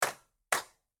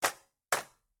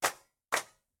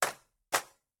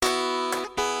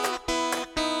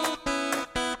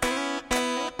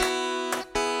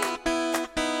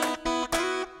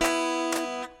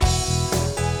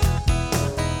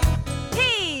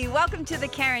welcome to the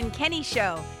Karen Kenny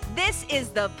Show. This is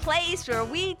the place where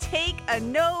we take a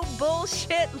no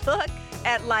bullshit look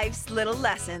at life's little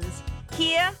lessons.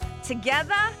 Here,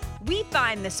 together, we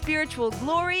find the spiritual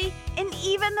glory in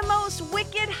even the most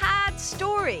wicked hard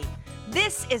story.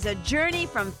 This is a journey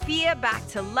from fear back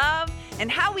to love and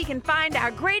how we can find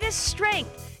our greatest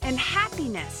strength and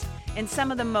happiness in some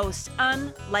of the most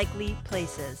unlikely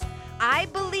places. I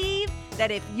believe that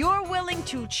if you're willing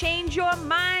to change your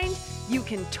mind, you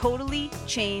can totally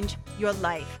change your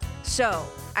life. So,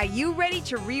 are you ready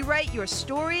to rewrite your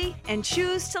story and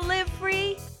choose to live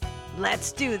free?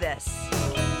 Let's do this.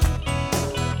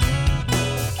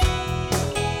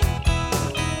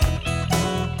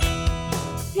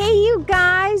 Hey, you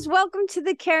guys, welcome to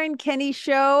the Karen Kenny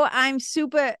Show. I'm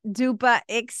super duper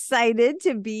excited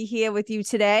to be here with you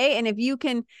today. And if you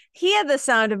can hear the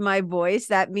sound of my voice,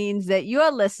 that means that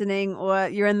you're listening or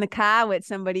you're in the car with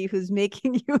somebody who's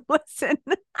making you listen.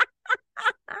 And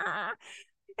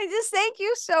just thank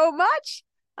you so much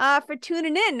for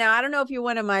tuning in. Now, I don't know if you're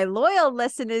one of my loyal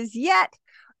listeners yet,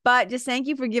 but just thank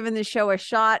you for giving the show a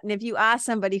shot. And if you are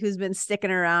somebody who's been sticking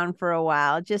around for a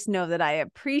while, just know that I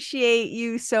appreciate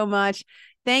you so much.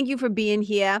 Thank you for being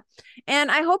here. And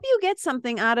I hope you get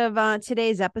something out of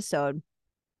today's episode.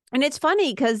 And it's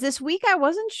funny because this week I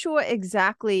wasn't sure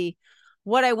exactly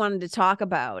what I wanted to talk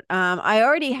about. I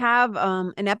already have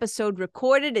an episode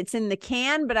recorded. It's in the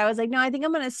can, but I was like, no, I think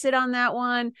I'm going to sit on that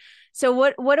one. So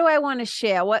what do I want to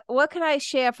share? What can I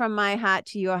share from my heart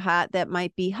to your heart that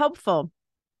might be helpful?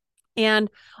 And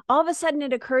all of a sudden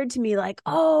it occurred to me like,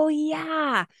 oh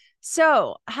yeah.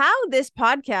 So how this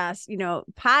podcast,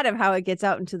 part of how it gets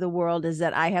out into the world is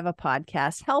that I have a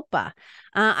podcast helper.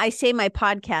 I say my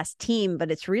podcast team,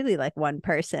 but it's really like one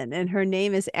person, and her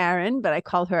name is Erin, but I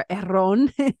call her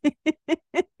Eron.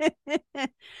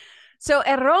 So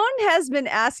Eron has been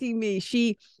asking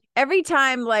me, every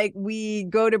time like we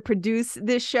go to produce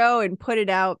this show and put it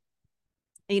out,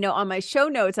 on my show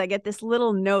notes, I get this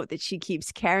little note that she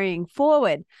keeps carrying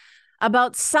forward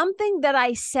about something that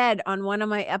I said on one of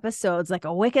my episodes, like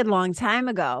a wicked long time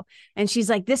ago. And she's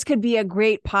like, this could be a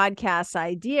great podcast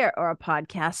idea or a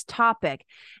podcast topic.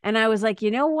 And I was like,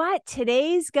 you know what?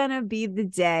 Today's going to be the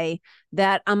day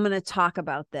that I'm going to talk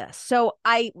about this. So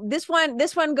this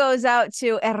one goes out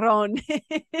to Eron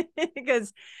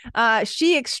because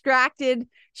she extracted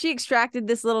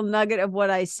this little nugget of what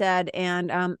I said.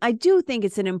 And I do think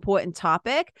it's an important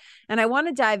topic and I want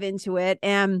to dive into it.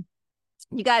 And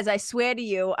you guys, I swear to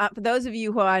you, for those of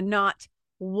you who are not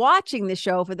watching the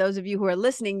show, for those of you who are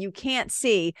listening, you can't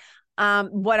see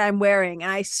what I'm wearing.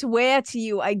 And I swear to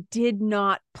you, I did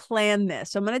not plan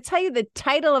this. So I'm going to tell you the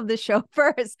title of the show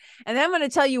first, and then I'm going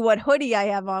to tell you what hoodie I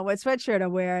have on, what sweatshirt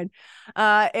I'm wearing. So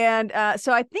I think I'm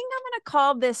going to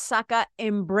call this sucker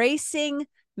Embracing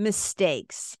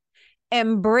Mistakes.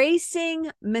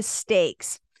 Embracing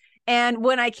Mistakes. And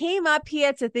when I came up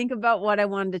here to think about what I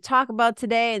wanted to talk about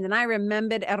today, and then I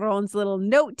remembered Eron's little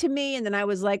note to me, and then I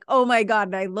was like, oh my God.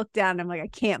 And I looked down and I'm like, I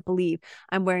can't believe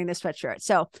I'm wearing this sweatshirt.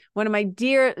 So one of my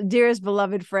dearest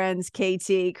beloved friends,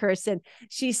 KT Kirsten,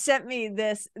 she sent me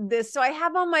this. So I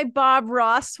have on my Bob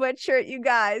Ross sweatshirt, you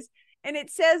guys, and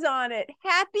it says on it,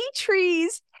 Happy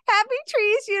Trees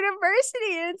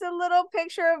University. And it's a little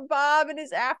picture of Bob and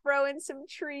his afro and some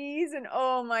trees. And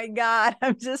oh my God,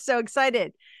 I'm just so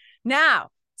excited. Now,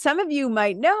 some of you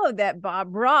might know that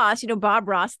Bob Ross, Bob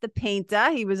Ross, the painter,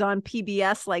 he was on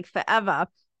PBS like forever.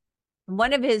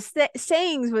 One of his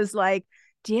sayings was like,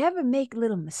 do you ever make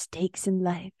little mistakes in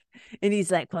life? And he's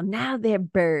like, well, now they're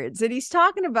birds. And he's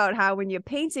talking about how when you're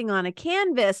painting on a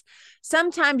canvas,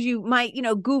 sometimes you might,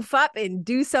 goof up and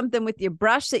do something with your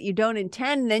brush that you don't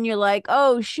intend. And then you're like,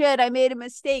 oh shit, I made a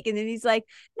mistake. And then he's like,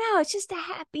 no, it's just a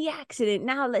happy accident.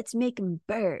 Now let's make them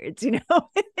birds,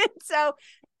 So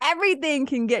everything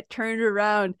can get turned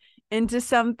around into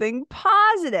something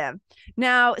positive.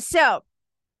 Now, so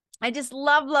I just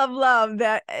love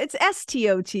that it's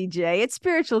STOTJ. It's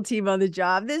spiritual team on the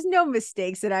job. There's no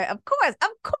mistakes. And of course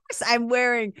I'm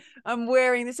wearing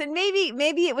this. And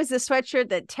maybe it was the sweatshirt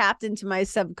that tapped into my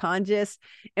subconscious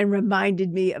and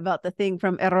reminded me about the thing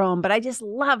from Eron. But I just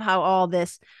love how all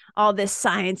this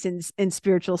science and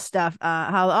spiritual stuff,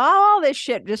 how all this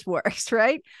shit just works,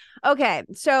 right? Okay,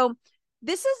 so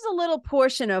this is a little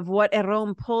portion of what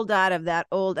Eron pulled out of that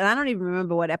old, and I don't even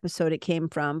remember what episode it came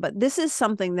from, but this is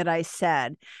something that I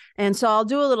said. And so I'll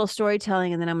do a little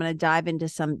storytelling, and then I'm going to dive into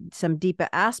some deeper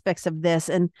aspects of this.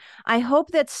 And I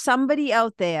hope that somebody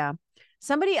out there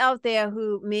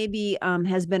who maybe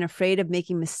has been afraid of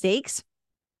making mistakes,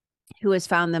 who has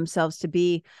found themselves to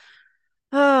be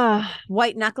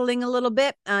white knuckling a little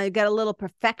bit. You got a little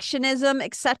perfectionism,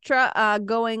 etc.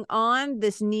 Going on.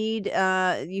 This need,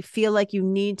 you feel like you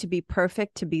need to be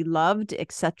perfect to be loved,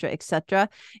 etc., etc.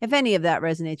 If any of that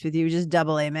resonates with you, just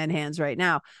double amen hands right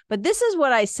now. But this is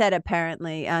what I said.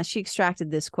 Apparently, she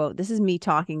extracted this quote. This is me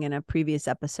talking in a previous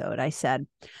episode. I said,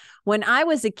 when I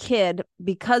was a kid,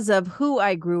 because of who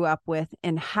I grew up with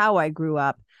and how I grew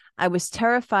up, I was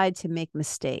terrified to make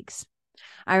mistakes.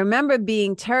 I remember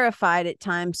being terrified at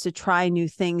times to try new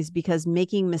things because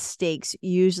making mistakes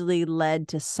usually led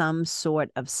to some sort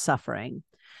of suffering.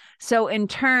 So in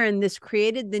turn, this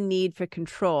created the need for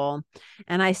control,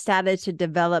 and I started to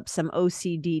develop some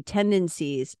OCD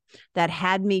tendencies that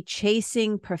had me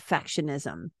chasing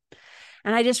perfectionism.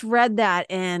 And I just read that,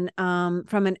 and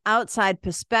from an outside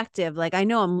perspective, like I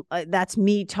know that's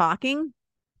me talking,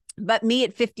 but me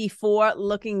at 54,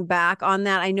 looking back on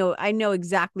that, I know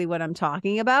exactly what I'm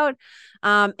talking about.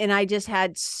 And I just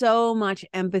had so much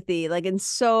empathy, like, and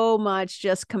so much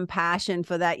just compassion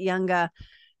for that younger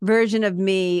version of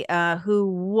me who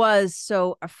was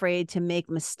so afraid to make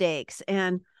mistakes.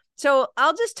 And so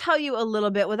I'll just tell you a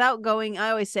little bit without going, I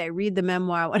always say, read the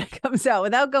memoir when it comes out,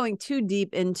 without going too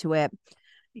deep into it.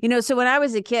 So when I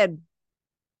was a kid,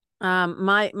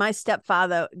 my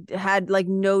stepfather had like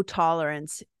no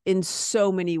tolerance in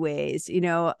so many ways,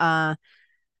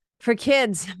 for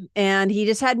kids, and he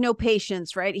just had no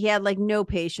patience, right? He had like no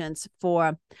patience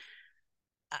for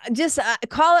just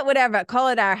call it whatever, call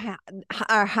it our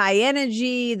high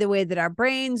energy, the way that our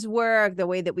brains work, the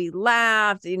way that we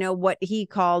laughed, what he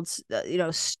called,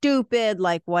 stupid,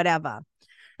 like whatever.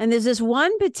 And there's this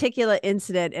one particular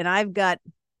incident, and I've got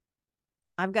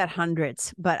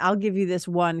hundreds, but I'll give you this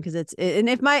one because and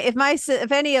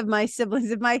if any of my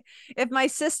siblings, if my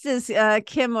sisters,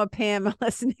 Kim or Pam, are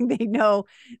listening,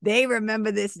 they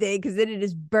remember this day because it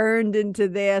is burned into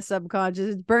their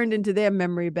subconscious. It's burned into their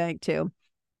memory bank too.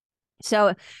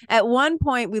 So at one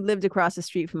point we lived across the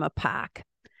street from a park.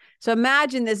 So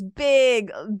imagine this big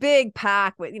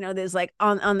park with, there's like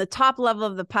on the top level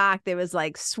of the park, there was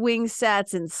like swing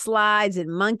sets and slides and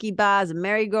monkey bars and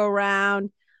merry-go-round.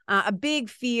 A big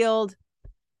field,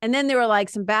 and then there were like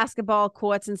some basketball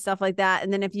courts and stuff like that.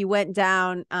 And then if you went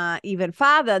down even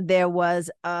farther, there was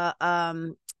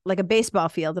like a baseball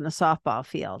field and a softball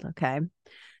field. Okay,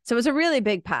 so it was a really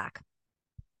big park,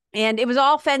 and it was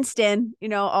all fenced in,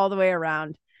 all the way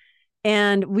around.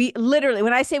 And we literally,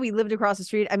 when I say we lived across the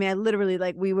street, I mean, I literally,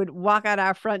 like, we would walk out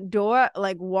our front door,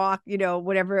 like walk,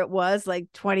 whatever it was, like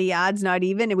 20 yards, not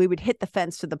even, and we would hit the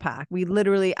fence to the park. We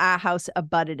literally, our house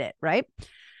abutted it, right?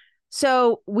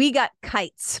 So we got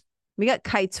kites. We got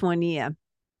kites one year.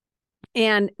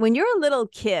 And when you're a little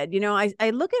kid, I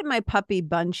look at my puppy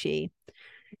Bunchy,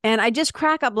 and I just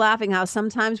crack up laughing how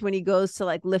sometimes when he goes to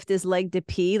like lift his leg to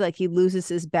pee, like he loses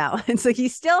his balance. Like he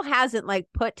still hasn't like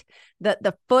put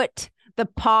the foot, the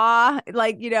paw,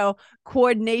 like,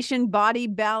 coordination, body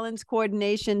balance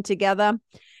coordination together.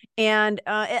 And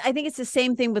I think it's the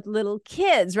same thing with little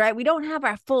kids, right? We don't have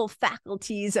our full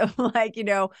faculties of like,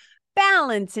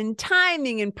 balance and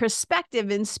timing and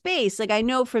perspective and space. Like I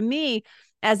know for me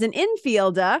as an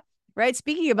infielder, right?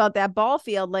 Speaking about that ball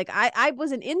field, like I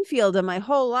was an infielder my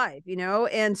whole life,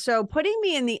 and so putting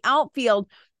me in the outfield,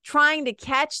 trying to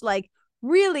catch like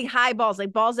really high balls,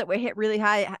 like balls that were hit really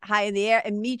high in the air,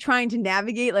 and me trying to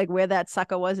navigate like where that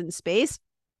sucker was in space.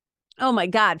 Oh my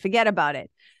God, forget about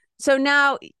it. So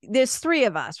now there's three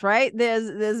of us, right?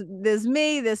 There's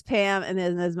me, there's Pam, and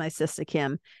then there's my sister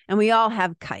Kim, and we all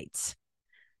have kites.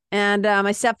 And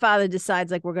my stepfather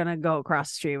decides like we're gonna go across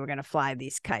the street, we're gonna fly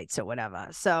these kites or whatever.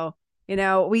 So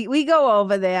we go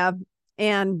over there,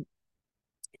 and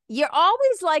you're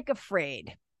always like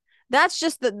afraid. That's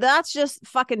just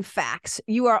fucking facts.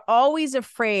 You are always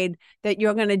afraid that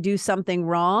you're gonna do something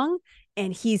wrong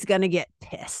and he's going to get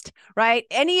pissed, right?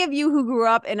 Any of you who grew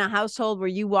up in a household where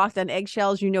you walked on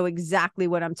eggshells, you know exactly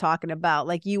what I'm talking about.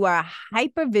 Like you are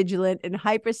hyper vigilant and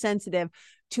hypersensitive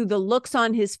to the looks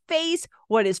on his face,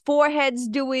 what his forehead's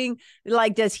doing.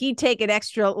 Like, does he take an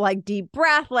extra like deep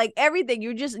breath? Like everything.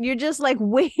 You're just like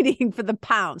waiting for the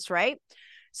pounce, right?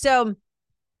 So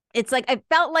it's like, I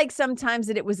felt like sometimes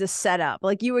that it was a setup,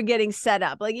 like you were getting set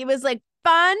up. Like it was like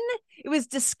fun. It was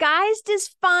disguised as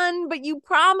fun, but you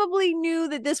probably knew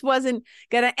that this wasn't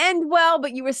going to end well,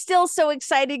 but you were still so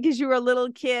excited because you were a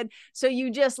little kid. So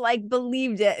you just like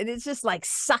believed it. And it's just like,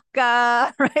 sucker,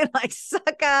 right? Like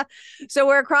sucker. So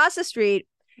we're across the street,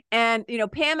 and,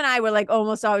 Pam and I were like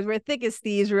almost always, we're thick as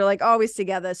thieves. We were like always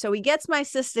together. So he gets my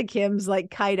sister Kim's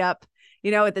like kite up,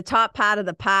 at the top part of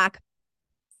the park.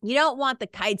 You don't want the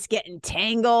kites getting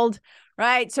tangled,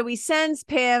 right? So he sends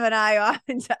Pam and I off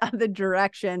into other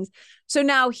directions. So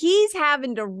now he's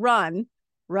having to run,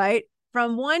 right,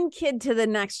 from one kid to the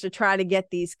next to try to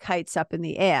get these kites up in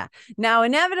the air. Now,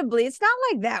 inevitably, it's not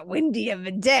like that windy of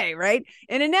a day, right?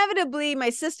 And inevitably,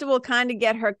 my sister will kind of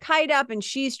get her kite up and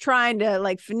she's trying to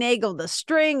like finagle the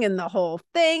string and the whole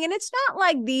thing. And it's not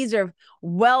like these are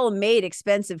well-made,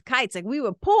 expensive kites. Like we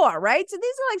were poor, right? So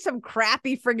these are like some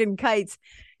crappy friggin' kites.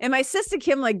 And my sister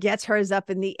Kim like gets hers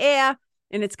up in the air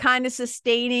and it's kind of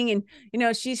sustaining,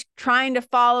 and she's trying to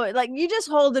follow it, like you're just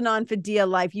holding on for dear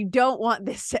life. You don't want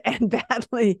this to end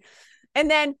badly.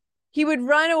 And then he would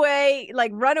run away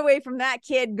from that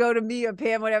kid, go to me or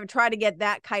Pam, whatever, try to get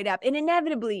that kite up. And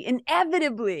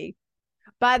inevitably,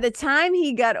 by the time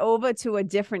he got over to a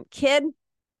different kid,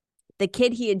 the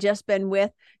kid he had just been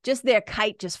with, just their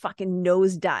kite just fucking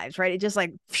nosedives, right? It just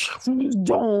like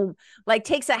dome, like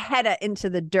takes a header into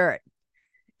the dirt.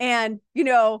 And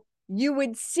you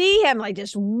would see him like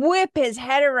just whip his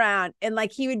head around and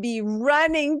like he would be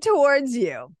running towards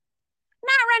you.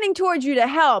 Not running towards you to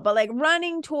help, but like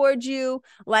running towards you,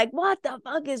 like, what the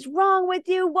fuck is wrong with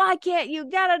you? Why can't you?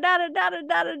 Da da da da da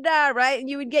da da da, right? And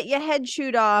you would get your head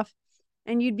chewed off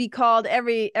and you'd be called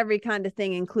every kind of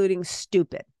thing, including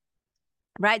stupid.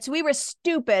 Right. So we were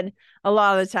stupid a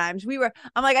lot of the times.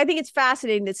 I'm like, I think it's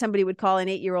fascinating that somebody would call an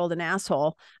 8-year-old an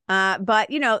asshole. But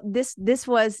this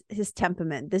was his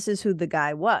temperament. This is who the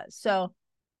guy was. So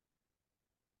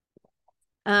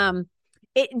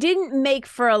it didn't make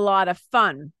for a lot of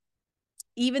fun,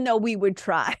 even though we would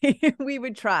try. We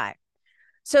would try.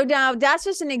 So now that's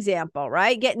just an example,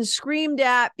 right? Getting screamed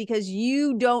at because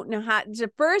you don't know how. It's the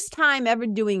first time ever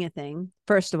doing a thing,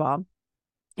 first of all.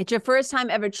 It's your first time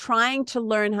ever trying to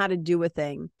learn how to do a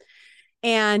thing.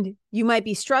 And you might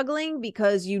be struggling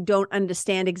because you don't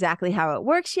understand exactly how it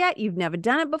works yet. You've never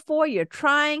done it before. You're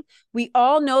trying. We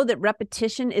all know that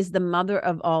repetition is the mother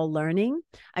of all learning.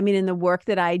 I mean, in the work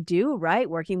that I do, right?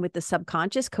 Working with the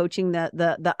subconscious, coaching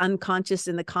the unconscious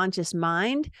and the conscious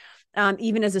mind.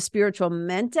 Even as a spiritual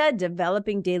mentor,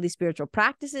 developing daily spiritual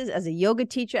practices, as a yoga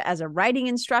teacher, as a writing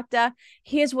instructor.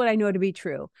 Here's what I know to be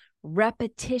true.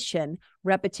 Repetition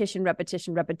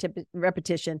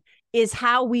is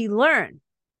how we learn.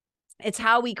 It's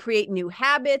how we create new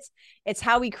habits. It's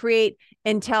how we create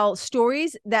and tell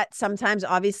stories that sometimes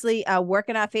obviously work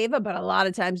in our favor, but a lot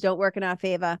of times don't work in our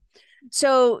favor.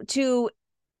 So to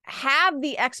have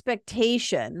the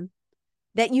expectation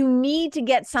that you need to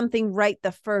get something right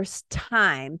the first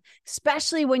time,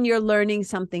 especially when you're learning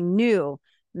something new,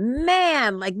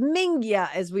 man, like Mingya,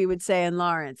 as we would say in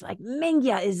Lawrence, like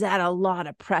Mingya is that a lot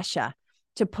of pressure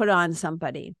to put on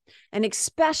somebody. And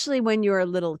especially when you're a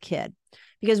little kid,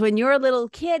 because when you're a little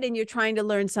kid and you're trying to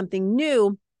learn something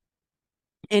new,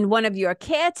 and one of your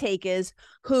caretakers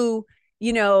who,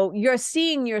 you're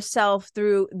seeing yourself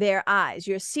through their eyes,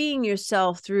 you're seeing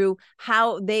yourself through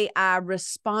how they are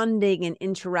responding and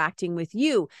interacting with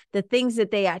you, the things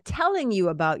that they are telling you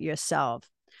about yourself.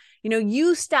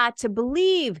 You start to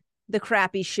believe the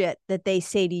crappy shit that they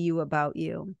say to you about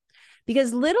you,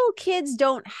 because little kids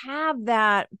don't have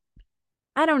that,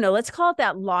 I don't know, let's call it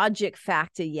that logic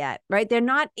factor yet, right? They're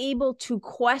not able to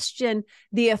question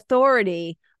the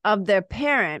authority of their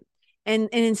parent. And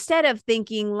instead of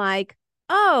thinking like,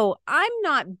 oh, I'm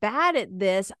not bad at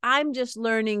this, I'm just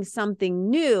learning something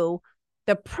new.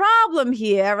 The problem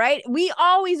here, right? We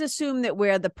always assume that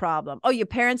we're the problem. Oh, your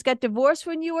parents got divorced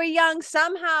when you were young.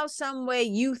 Somehow, some way,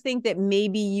 you think that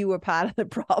maybe you were part of the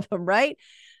problem, right?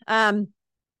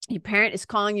 Your parent is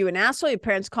calling you an asshole. Your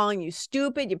parents calling you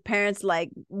stupid. Your parents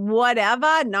like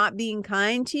whatever, not being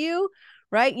kind to you,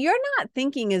 right? You're not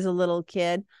thinking as a little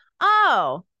kid,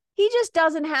 oh, he just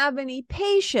doesn't have any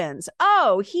patience.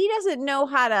 Oh, he doesn't know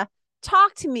how to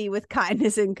talk to me with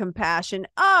kindness and compassion.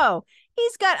 Oh,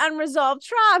 he's got unresolved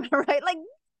trauma, right? Like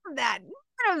none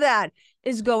of that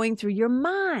is going through your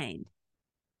mind.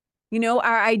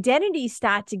 Our identities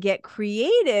start to get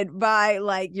created by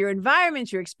like your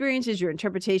environments, your experiences, your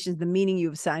interpretations, the meaning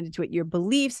you've assigned to it, your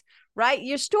beliefs, right?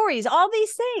 Your stories, all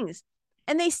these things.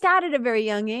 And they start at a very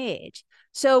young age.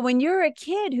 So when you're a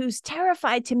kid who's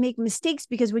terrified to make mistakes,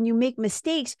 because when you make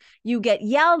mistakes, you get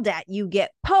yelled at, you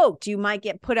get poked, you might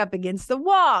get put up against the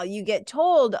wall, you get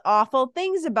told awful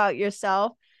things about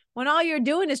yourself, when all you're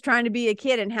doing is trying to be a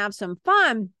kid and have some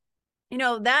fun,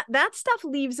 that stuff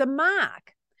leaves a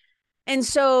mark. And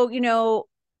so,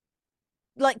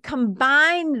 like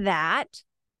combine that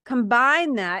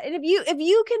combine that, and if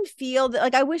you can feel that,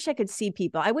 like, I wish I could see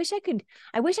people, I wish I could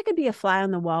be a fly on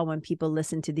the wall when people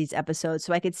listen to these episodes,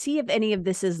 so I could see if any of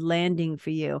this is landing for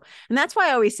you. And that's why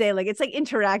I always say, like, it's like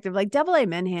interactive, like double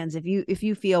amen hands if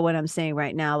you feel what I'm saying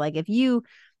right now. Like, if you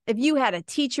had a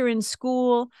teacher in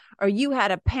school, or you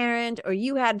had a parent, or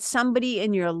you had somebody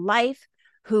in your life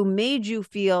who made you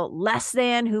feel less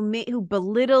than, who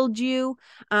belittled you,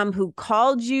 who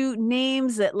called you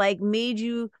names that, like, made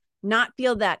you not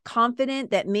feel that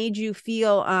confident, that made you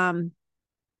feel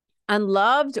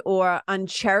unloved or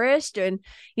uncherished. And,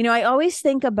 I always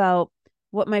think about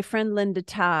what my friend Linda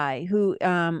Ty, who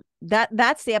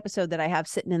that's the episode that I have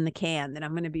sitting in the can that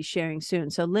I'm going to be sharing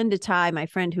soon. So Linda Ty, my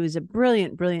friend, who is a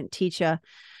brilliant, brilliant teacher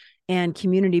and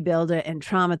community builder and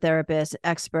trauma therapist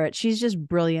expert. She's just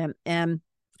brilliant. And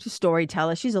she's a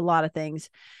storyteller. She's a lot of things.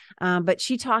 But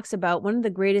she talks about one of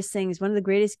the greatest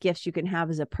gifts you can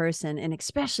have as a person, and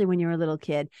especially when you're a little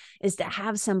kid, is to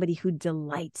have somebody who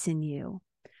delights in you,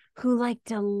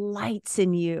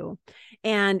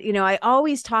 And, I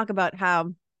always talk about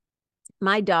how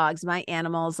my dogs, my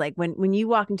animals, like when you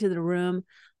walk into the room,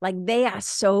 like, they are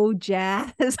so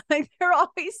jazzed. Like, they're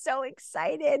always so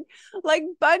excited. Like,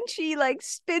 Bunchy, like,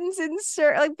 spins in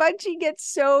circles. Like, Bunchy gets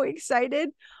so excited.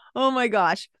 Oh my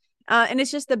gosh. And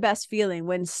it's just the best feeling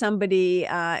when somebody,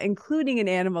 including an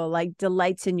animal, like,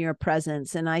 delights in your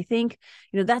presence. And I think,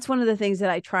 that's one of the things that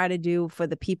I try to do for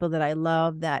the people that I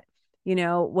love, that,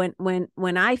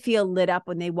 when I feel lit up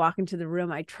when they walk into the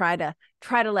room, I try to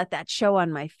let that show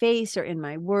on my face or in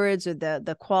my words, or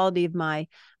the quality of my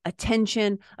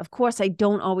attention. Of course, I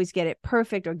don't always get it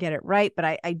perfect or get it right,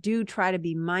 but I do try to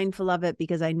be mindful of it,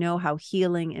 because I know how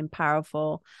healing and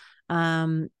powerful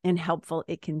and helpful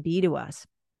it can be to us.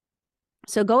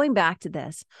 So going back to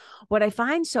this, what I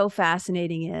find so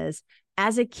fascinating is,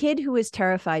 as a kid who is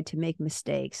terrified to make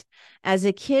mistakes, as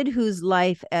a kid whose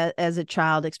life as a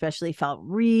child especially felt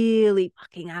really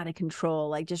fucking out of control,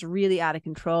 like just really out of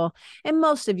control. And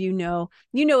most of you know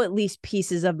at least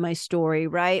pieces of my story,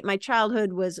 right? My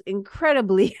childhood was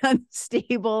incredibly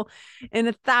unstable in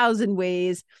 1,000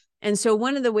 ways. And so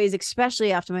one of the ways,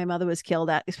 especially after my mother was killed,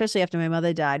 especially after my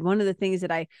mother died, one of the things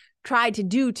that I tried to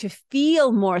do to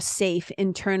feel more safe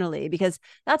internally, because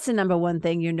that's the number one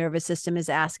thing your nervous system is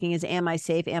asking, is, am I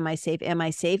safe? Am I safe? Am I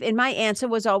safe? And my answer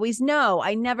was always no.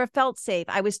 I never felt safe.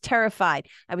 I was terrified.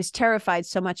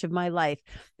 So much of my life.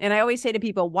 And I always say to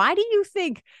people, why do you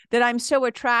think that I'm so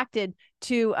attracted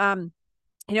to,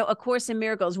 A Course in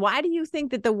Miracles? Why do you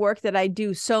think that the work that I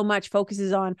do so much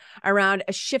focuses on around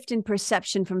a shift in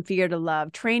perception from fear to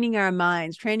love, training our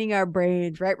minds, training our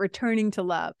brains, right? Returning to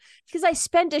love. Because I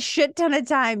spent a shit ton of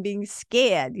time being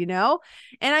scared, and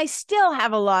I still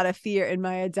have a lot of fear in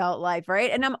my adult life,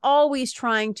 right? And I'm always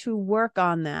trying to work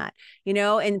on that,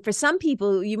 and for some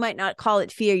people, you might not call it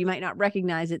fear. You might not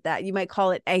recognize it, that you might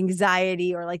call it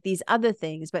anxiety or like these other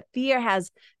things, but fear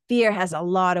has a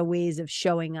lot of ways of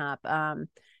showing up.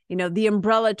 The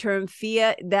umbrella term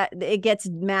fear, that it gets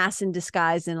masked and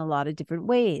disguised in a lot of different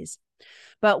ways.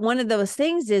 But one of those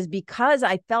things is, because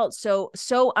I felt so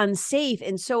unsafe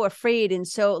and so afraid, and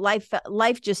so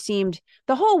life just seemed,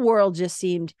 the whole world just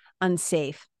seemed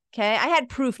unsafe. Okay. I had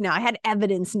proof now. I had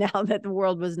evidence now that the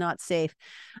world was not safe.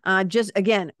 Just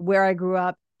again, where I grew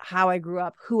up, how I grew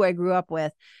up, who I grew up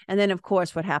with. And then of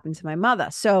course, what happened to my mother.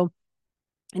 So,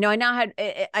 I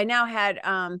now had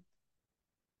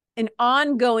an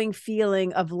ongoing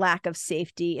feeling of lack of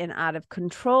safety and out of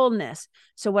controlness.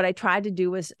 So what I tried to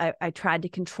do was I tried to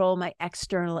control my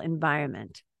external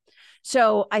environment.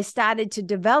 So I started to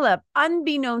develop,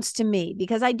 unbeknownst to me,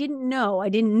 because I didn't know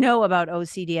about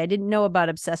OCD. I didn't know about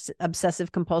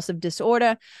obsessive compulsive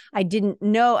disorder. I didn't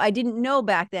know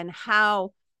back then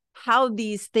how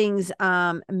these things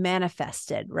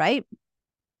manifested, right?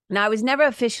 Now, I was never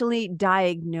officially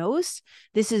diagnosed.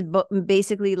 This is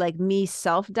basically like me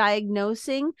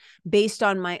self-diagnosing based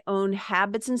on my own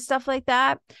habits and stuff like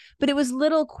that. But it was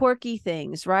little quirky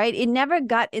things, right? It never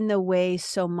got in the way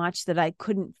so much that I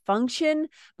couldn't function,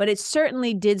 but it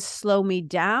certainly did slow me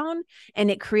down.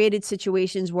 And it created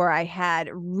situations where I had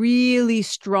really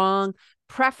strong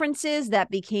preferences that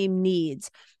became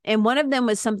needs. And one of them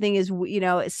was something as,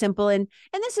 simple. And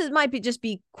this might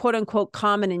be quote unquote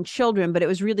common in children, but it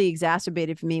was really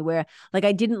exacerbated for me, where like,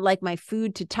 I didn't like my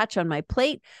food to touch on my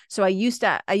plate. So I used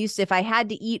to, if I had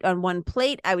to eat on one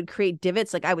plate, I would create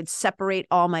divots. Like, I would separate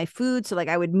all my food. So like,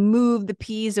 I would move the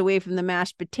peas away from the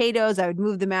mashed potatoes. I would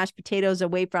move the mashed potatoes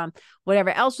away from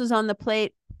whatever else was on the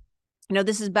plate.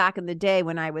 This is back in the day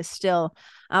when I was still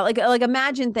like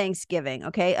imagine Thanksgiving.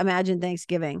 Okay. Imagine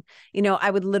Thanksgiving. I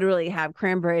would literally have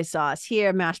cranberry sauce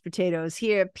here, mashed potatoes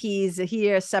here, peas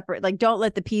here, separate, like don't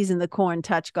let the peas and the corn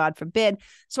touch, God forbid.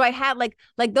 So I had like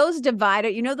those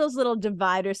divider, those little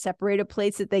divider separator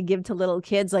plates that they give to little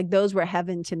kids. Like those were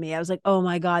heaven to me. I was like, oh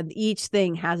my God, each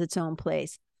thing has its own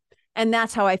place. And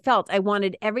that's how I felt. I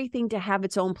wanted everything to have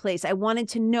its own place. I wanted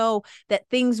to know that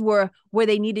things were where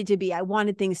they needed to be. I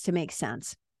wanted things to make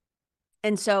sense.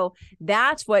 And so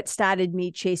that's what started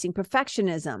me chasing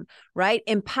perfectionism, right?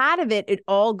 And part of it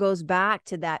all goes back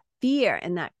to that fear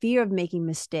and that fear of making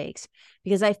mistakes,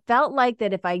 because I felt like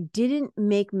that if I didn't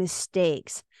make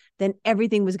mistakes, then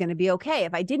everything was going to be okay.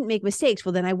 If I didn't make mistakes,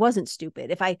 well, then I wasn't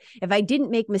stupid. If I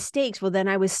didn't make mistakes, well, then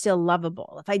I was still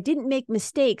lovable. If I didn't make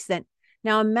mistakes, then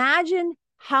now imagine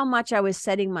how much I was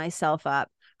setting myself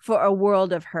up for a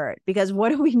world of hurt, because what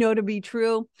do we know to be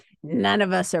true? None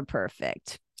of us are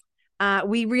perfect.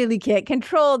 We really can't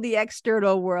control the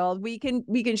external world. We can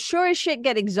sure as shit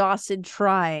get exhausted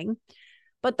trying.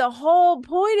 But the whole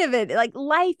point of it, like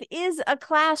life is a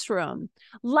classroom.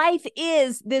 Life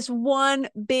is this one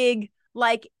big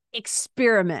like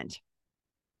experiment.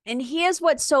 And here's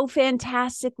what's so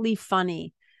fantastically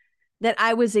funny, that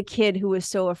I was a kid who was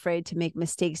so afraid to make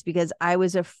mistakes because I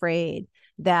was afraid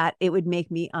that it would make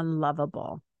me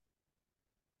unlovable.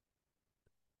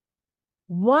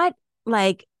 I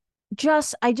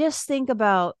just think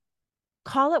about,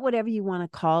 call it whatever you want to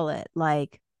call it,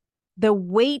 like the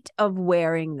weight of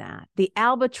wearing that, the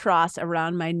albatross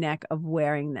around my neck of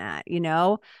wearing that,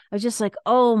 I was just like,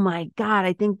 oh my God,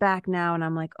 I think back now and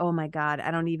I'm like, oh my God, I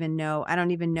don't even know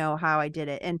how I did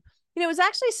it. And it was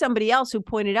actually somebody else who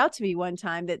pointed out to me one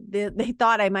time that they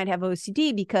thought I might have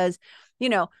OCD because,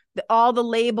 all the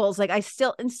labels, like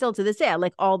and still to this day, I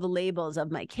like all the labels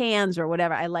of my cans or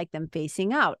whatever. I like them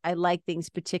facing out. I like things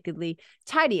particularly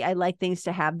tidy. I like things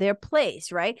to have their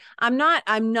place, right? I'm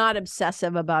not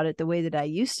obsessive about it the way that I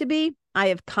used to be. I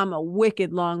have come a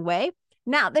wicked long way.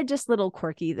 Now they're just little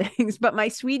quirky things, but my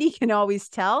sweetie can always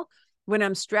tell when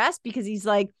I'm stressed, because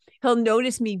he'll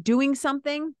notice me doing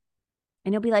something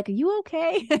and he'll be like, are you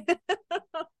okay?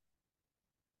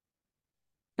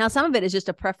 Now, some of it is just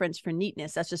a preference for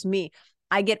neatness. That's just me.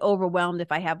 I get overwhelmed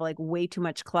if I have like way too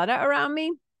much clutter around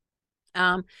me.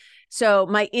 So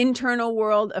my internal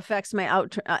world affects my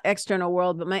external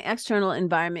world, but my external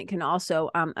environment can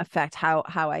also affect how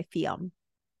I feel.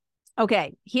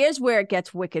 Okay, here's where it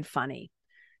gets wicked funny.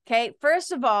 Okay,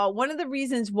 first of all, one of the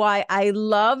reasons why I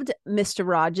loved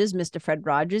Mr. Fred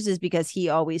Rogers, is because he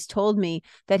always told me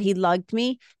that he loved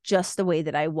me just the way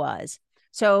that I was.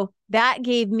 So that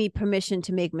gave me permission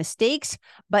to make mistakes,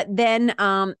 but then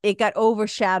it got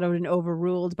overshadowed and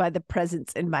overruled by the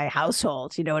presence in my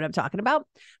household. You know what I'm talking about?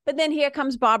 But then here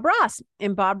comes Bob Ross,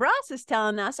 and Bob Ross is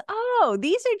telling us, oh,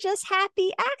 these are just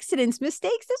happy accidents.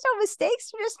 Mistakes, there's no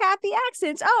mistakes, they're just happy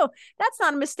accidents. Oh, that's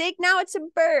not a mistake. Now it's a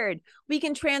bird. We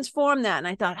can transform that. And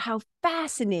I thought, how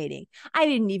fascinating. I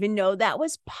didn't even know that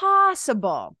was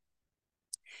possible.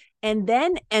 And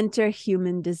then enter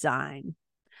human design.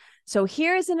 So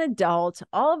here's an adult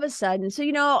all of a sudden. So,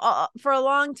 for a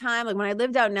long time, like when I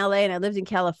lived out in LA and I lived in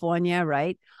California,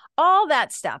 right? All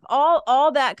that stuff,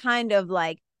 all that kind of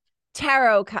like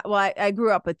tarot. Well, I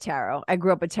grew up with tarot.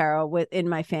 In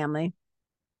my family.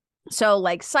 So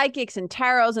like psychics and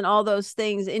tarots and all those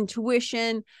things,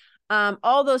 intuition,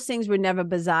 all those things were never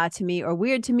bizarre to me or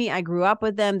weird to me. I grew up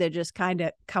with them. They're just kind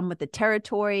of come with the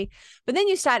territory. But then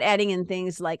you start adding in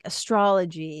things like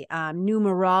astrology,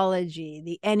 numerology,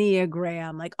 the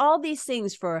Enneagram, like all these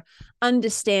things for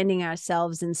understanding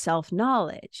ourselves and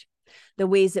self-knowledge, the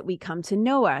ways that we come to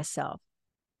know ourselves.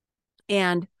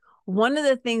 And one of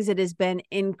the things that has been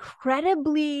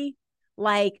incredibly,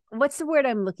 like, what's the word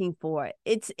I'm looking for?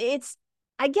 It's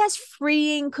I guess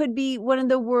freeing could be one of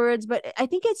the words, but I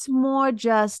think it's more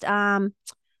just,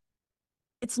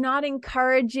 it's not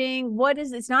encouraging.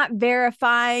 It's not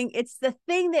verifying. It's the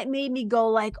thing that made me go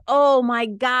like, oh my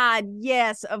God,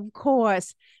 yes, of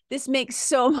course. This makes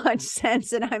so much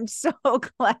sense. And I'm so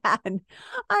glad. I'm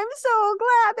so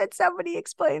glad that somebody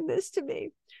explained this to me.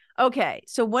 Okay.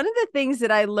 So one of the things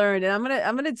that I learned, and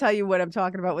I'm going to tell you what I'm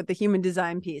talking about with the human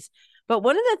design piece, but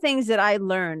one of the things that I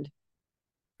learned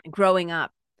growing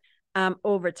up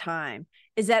over time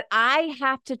is that I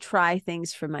have to try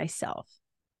things for myself.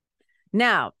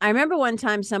 Now, I remember one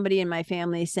time somebody in my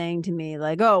family saying to me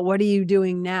like, oh, what are you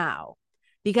doing now?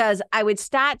 Because I would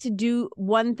start to do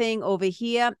one thing over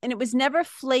here and it was never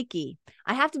flaky.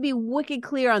 I have to be wicked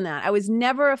clear on that. I was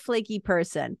never a flaky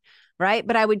person, right?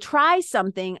 But I would try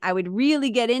something. I would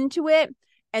really get into it.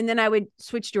 and then I would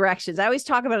switch directions. I always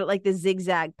talk about it like the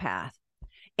zigzag path.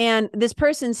 And this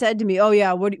person said to me, "Oh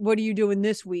yeah, what are you doing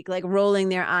this week?" Like rolling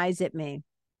their eyes at me.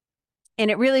 And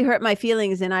it really hurt my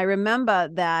feelings. And I remember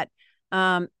that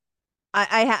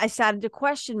I started to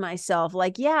question myself,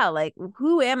 like, yeah, like,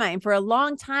 who am I? And for a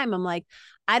long time, I'm like,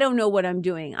 I don't know what I'm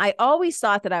doing. I always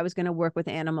thought that I was going to work with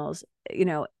animals, you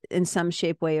know, in some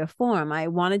shape, way, or form. I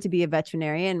wanted to be a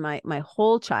veterinarian my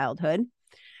whole childhood.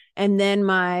 And then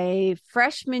my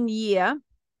freshman year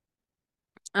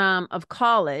of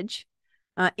college,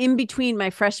 in between my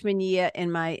freshman year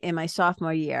and my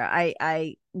sophomore year,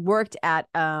 I worked at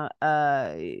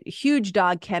a huge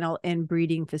dog kennel and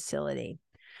breeding facility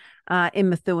in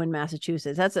Methuen,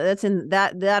 Massachusetts. That's in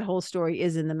that whole story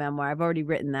is in the memoir. I've already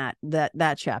written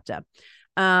that chapter.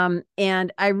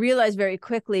 And I realized very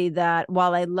quickly that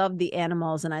while I loved the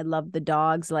animals and I loved the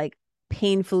dogs, like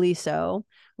painfully so,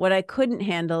 what I couldn't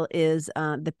handle is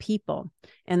the people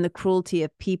and the cruelty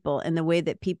of people and the way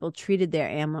that people treated their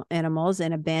animals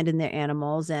and abandoned their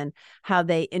animals and how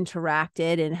they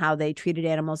interacted and how they treated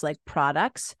animals like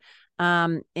products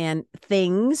and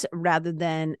things rather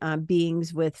than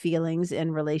beings with feelings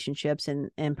and relationships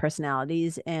and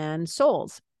personalities and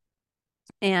souls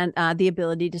and the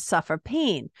ability to suffer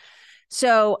pain.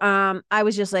 So I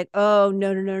was just like, oh,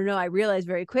 no. I realized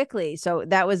very quickly. So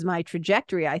that was my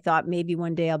trajectory. I thought maybe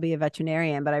one day I'll be a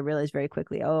veterinarian, but I realized very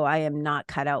quickly, oh, I am not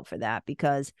cut out for that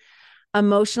because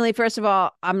emotionally, first of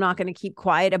all, I'm not going to keep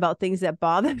quiet about things that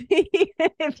bother me.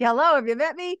 If you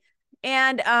met me.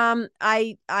 And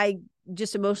I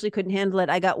just emotionally couldn't handle it.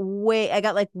 I got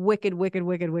like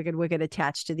wicked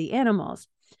attached to the animals.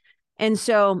 And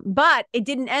so, but it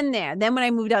didn't end there. Then when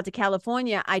I moved out to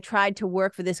California, I tried to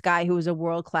work for this guy who was a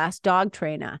world-class dog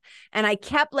trainer. And I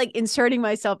kept like inserting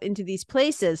myself into these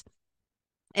places.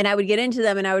 And I would get into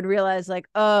them and I would realize like,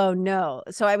 oh no.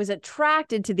 So I was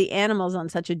attracted to the animals on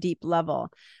such a deep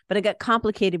level, but it got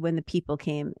complicated when the people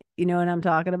came. You know what I'm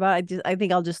talking about? I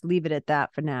think I'll just leave it at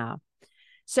that for now.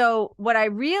 So what I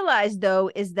realized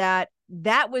though is that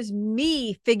was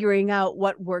me figuring out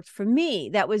what worked for me.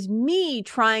 That was me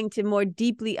trying to more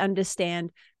deeply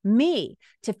understand me,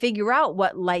 to figure out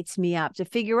what lights me up, to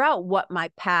figure out what my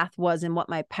path was and what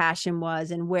my passion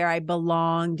was and where I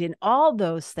belonged and all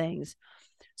those things.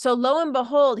 So lo and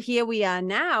behold, here we are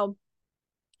now,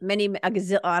 I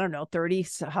don't know, 30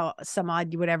 some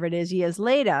odd, whatever it is, years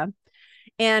later.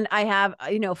 And I have,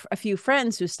 you know, a few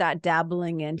friends who start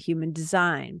dabbling in human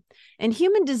design. And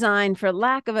human design, for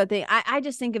lack of a thing, I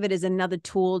just think of it as another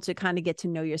tool to kind of get to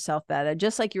know yourself better,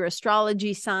 just like your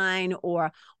astrology sign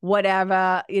or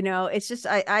whatever. You know, it's just,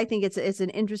 I think it's an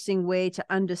interesting way to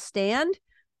understand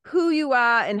who you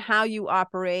are and how you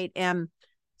operate. And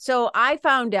so I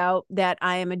found out that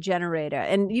I am a generator.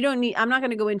 And you don't need, I'm not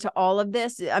going to go into all of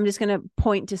this. I'm just going to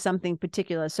point to something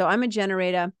particular. So I'm a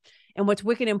generator. And what's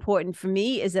wicked important for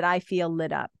me is that I feel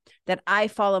lit up, that I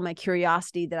follow my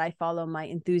curiosity, that I follow my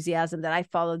enthusiasm, that I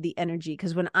follow the energy.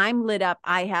 Because when I'm lit up,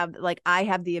 I have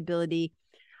the ability,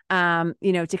 you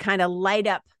know, to kind of light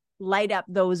up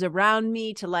those around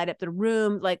me, to light up the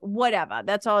room, like whatever.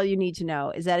 That's all you need to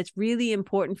know, is that it's really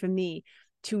important for me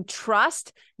to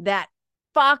trust that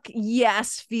fuck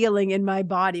yes feeling in my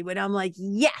body when I'm like,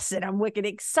 yes, and I'm wicked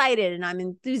excited and I'm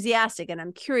enthusiastic and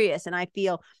I'm curious and I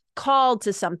feel called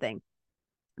to something,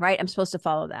 right? I'm supposed to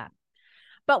follow that.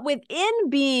 But within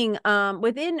being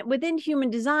within human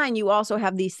design, you also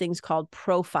have these things called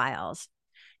profiles.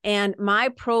 And my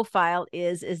profile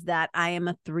is that I am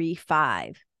a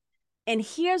 3/5. And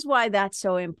here's why that's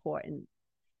so important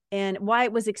and why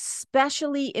it was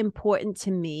especially important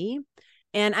to me.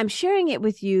 And I'm sharing it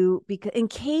with you because in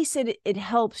case it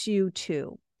helps you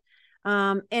too.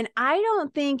 And I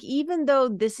don't think, even though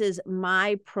this is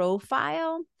my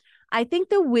profile, I think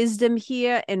the wisdom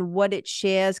here and what it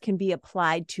shares can be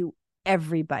applied to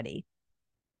everybody.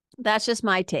 That's just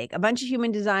my take. A bunch of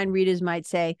human design readers might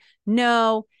say,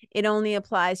 no, it only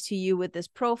applies to you with this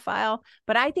profile.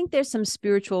 But I think there's some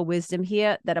spiritual wisdom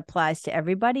here that applies to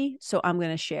everybody. So I'm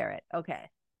going to share it. Okay.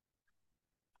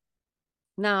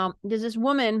 Now, there's this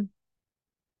woman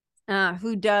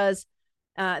who does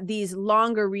these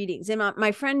longer readings, and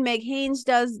my friend Meg Haynes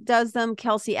does them.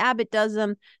 Kelsey Abbott does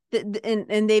them,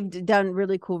 and they've done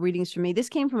really cool readings for me. This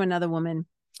came from another woman.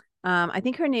 I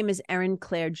think her name is Erin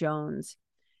Claire Jones,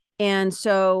 and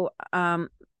so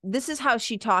this is how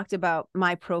she talked about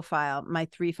my profile, my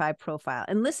 3/5 profile.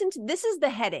 And listen to this, is the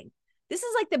heading. This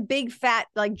is like the big fat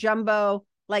like jumbo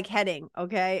like heading.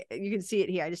 Okay, you can see it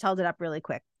here. I just held it up really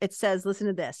quick. It says, listen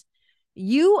to this.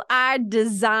 You are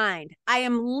designed. I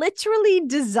am literally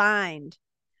designed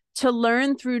to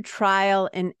learn through trial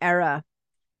and error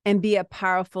and be a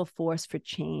powerful force for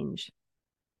change.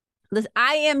 Listen,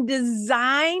 I am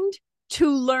designed to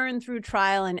learn through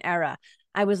trial and error.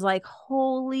 I was like,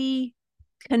 holy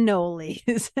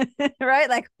cannolis, right?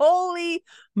 Like, holy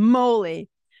moly.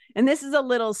 And this is a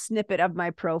little snippet of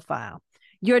my profile.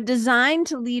 You're designed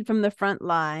to lead from the front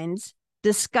lines,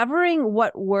 discovering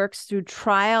what works through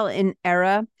trial and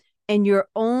error and your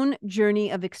own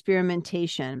journey of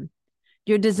experimentation.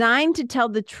 You're designed to tell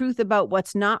the truth about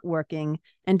what's not working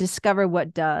and discover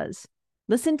what does.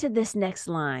 Listen to this next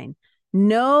line.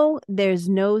 No, there's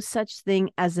no such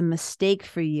thing as a mistake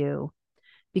for you,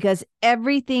 because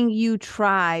everything you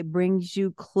try brings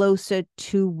you closer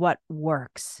to what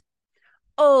works.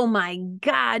 Oh my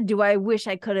God, do I wish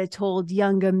I could have told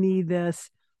younger me this.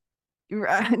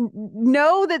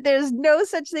 Know that there's no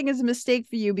such thing as a mistake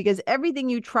for you, because everything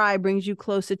you try brings you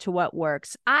closer to what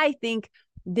works. I think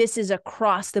this is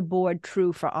across the board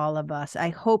true for all of us. I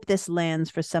hope this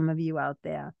lands for some of you out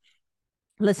there.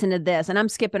 Listen to this, and I'm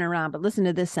skipping around, but listen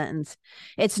to this sentence.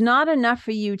 It's not enough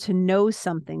for you to know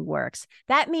something works.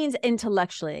 That means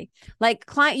intellectually. Like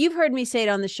you've heard me say it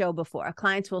on the show before.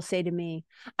 Clients will say to me,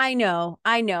 I know.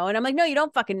 And I'm like, no, you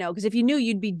don't fucking know. Because if you knew,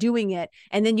 you'd be doing it,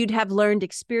 and then you'd have learned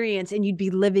experience, and you'd be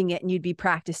living it, and you'd be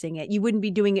practicing it. You wouldn't be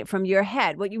doing it from your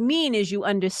head. What you mean is you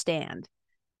understand.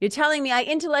 You're telling me I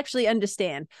intellectually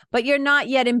understand, but you're not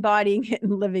yet embodying it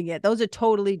and living it. Those are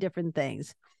totally different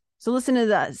things. So listen to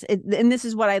this. And this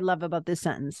is what I love about this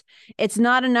sentence. It's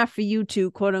not enough for you to,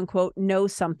 quote unquote, know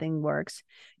something works.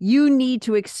 You need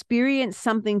to experience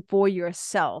something for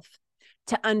yourself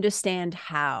to understand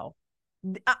how.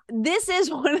 This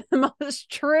is one of the most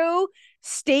true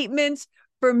statements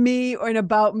for me or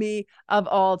about me of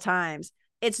all times.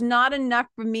 It's not enough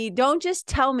for me. Don't just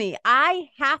tell me. I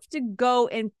have to go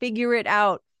and figure it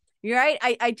out. You're right.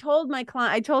 I told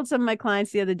some of my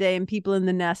clients the other day, and people in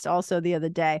the nest also the other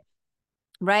day,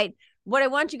 right? What I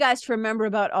want you guys to remember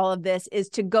about all of this is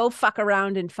to go fuck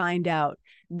around and find out.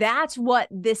 That's what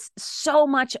this so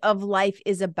much of life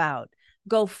is about.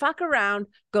 Go fuck around,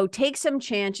 go take some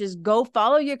chances, go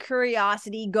follow your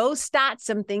curiosity, go start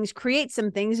some things, create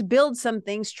some things, build some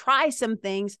things, try some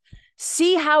things,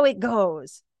 see how it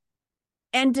goes,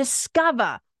 and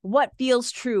discover what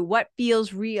feels true, what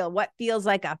feels real, what feels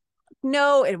like a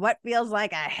no, and what feels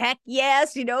like a heck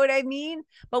yes, you know what I mean?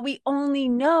 But we only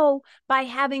know by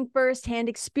having firsthand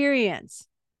experience.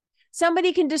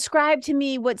 Somebody can describe to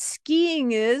me what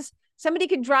skiing is. Somebody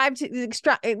can describe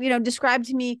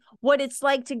to me what it's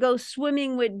like to go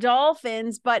swimming with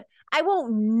dolphins, but I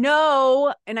won't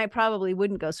know, and I probably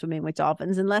wouldn't go swimming with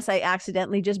dolphins unless I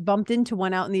accidentally just bumped into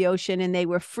one out in the ocean and they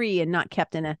were free and not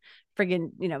kept in a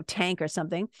friggin', tank or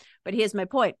something. But here's my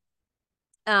point.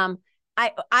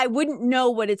 I wouldn't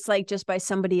know what it's like just by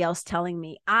somebody else telling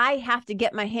me. I have to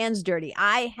get my hands dirty.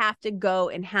 I have to go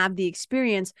and have the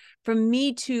experience for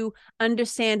me to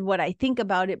understand what I think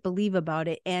about it, believe about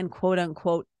it, and quote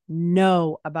unquote,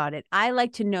 know about it. I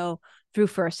like to know through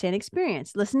firsthand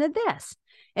experience. Listen to this.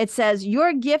 It says,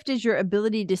 your gift is your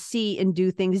ability to see and do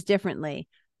things differently.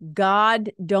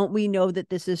 God, don't we know that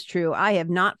this is true? I have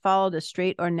not followed a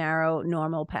straight or narrow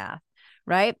normal path.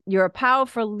 Right? You're a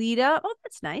powerful leader. Oh,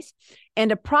 that's nice.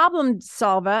 And a problem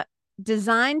solver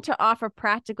designed to offer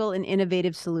practical and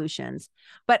innovative solutions.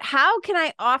 But how can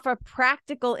I offer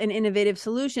practical and innovative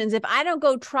solutions if I don't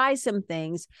go try some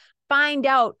things, find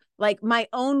out like my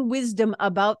own wisdom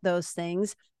about those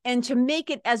things, and to make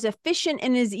it as efficient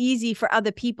and as easy for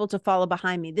other people to follow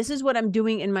behind me? This is what I'm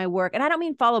doing in my work. And I don't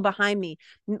mean follow behind me,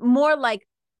 more like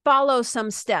follow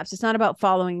some steps. It's not about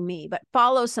following me, but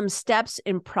follow some steps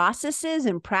and processes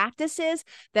and practices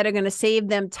that are going to save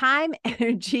them time,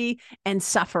 energy, and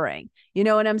suffering. You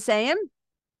know what I'm saying?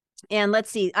 And let's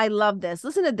see. I love this.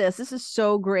 Listen to this. This is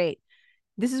so great.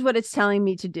 This is what it's telling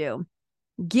me to do.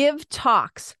 Give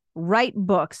talks, write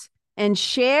books, and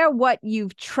share what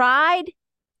you've tried,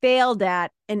 failed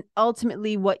at, and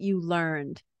ultimately what you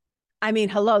learned. I mean,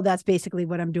 hello, that's basically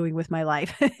what I'm doing with my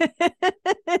life.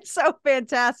 It's so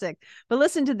fantastic. But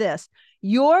listen to this.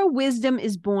 Your wisdom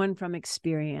is born from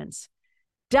experience.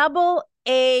 Double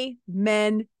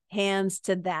amen, hands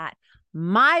to that.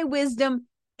 My wisdom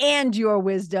and your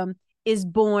wisdom is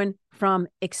born from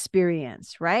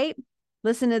experience, right?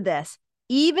 Listen to this.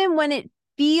 Even when it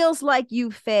feels like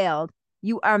you failed,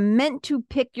 you are meant to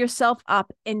pick yourself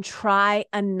up and try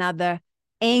another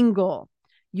angle.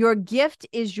 Your gift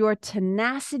is your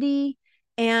tenacity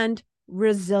and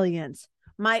resilience.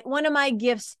 One of my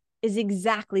gifts is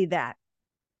exactly that.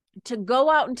 To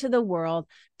go out into the world,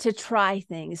 to try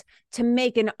things, to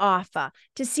make an offer,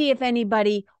 to see if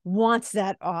anybody wants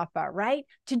that offer, right?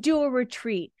 To do a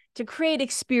retreat, to create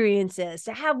experiences,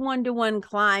 to have one-to-one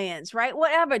clients, right?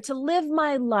 Whatever, to live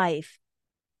my life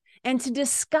and to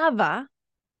discover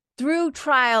through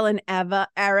trial and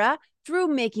error, through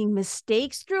making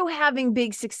mistakes, through having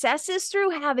big successes, through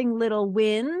having little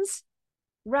wins,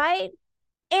 right?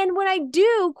 And when I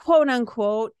do, quote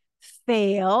unquote,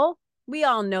 fail, we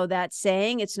all know that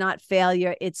saying, it's not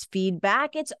failure, it's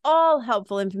feedback. It's all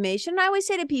helpful information. And I always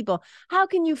say to people, how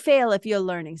can you fail if you're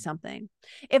learning something?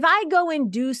 If I go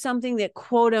and do something that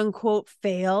quote unquote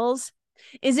fails,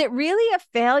 is it really a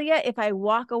failure if I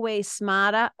walk away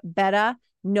smarter, better,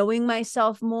 knowing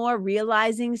myself more,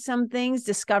 realizing some things,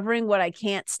 discovering what I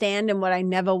can't stand and what I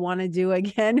never want to do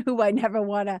again, who I never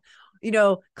want to,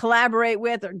 collaborate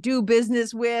with or do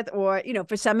business with, or,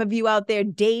 for some of you out there,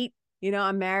 date,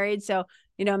 I'm married. So,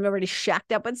 I'm already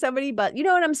shacked up with somebody, but you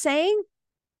know what I'm saying?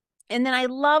 And then I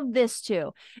love this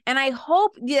too. And I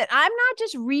hope that I'm not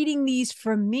just reading these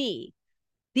for me.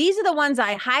 These are the ones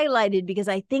I highlighted because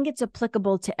I think it's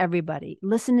applicable to everybody.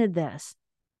 Listen to this.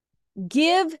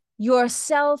 Give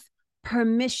yourself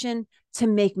permission to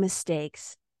make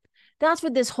mistakes. That's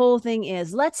what this whole thing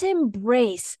is. Let's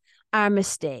embrace our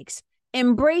mistakes.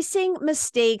 Embracing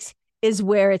mistakes is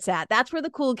where it's at. That's where the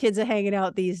cool kids are hanging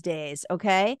out these days,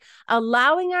 okay?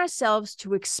 Allowing ourselves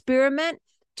to experiment,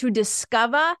 to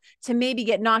discover, to maybe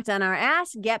get knocked on our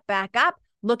ass, get back up,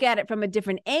 look at it from a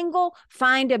different angle,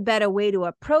 find a better way to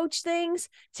approach things,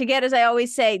 to get, as I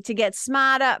always say, to get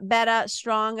smarter, better,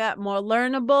 stronger, more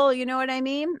learnable. You know what I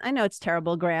mean? I know it's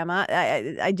terrible grammar.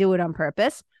 I do it on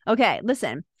purpose. Okay,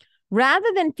 listen. Rather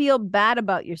than feel bad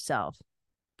about yourself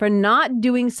for not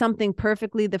doing something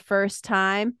perfectly the first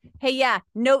time, hey, yeah,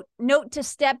 note to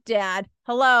stepdad.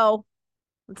 Hello.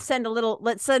 Let's send a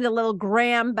little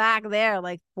gram back there,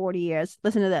 like 40 years.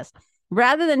 Listen to this.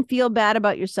 Rather than feel bad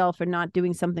about yourself for not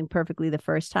doing something perfectly the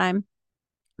first time,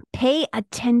 pay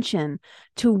attention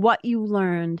to what you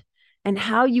learned and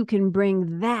how you can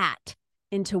bring that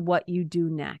into what you do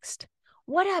next.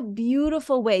 What a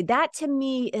beautiful way. That to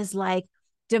me is like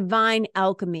divine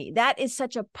alchemy. That is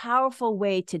such a powerful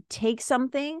way to take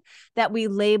something that we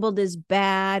labeled as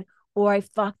bad, or I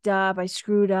fucked up, I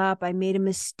screwed up, I made a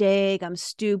mistake, I'm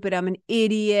stupid, I'm an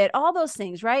idiot, all those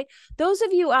things, right? Those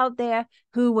of you out there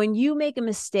who, when you make a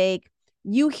mistake,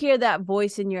 you hear that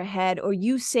voice in your head, or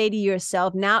you say to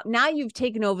yourself, now you've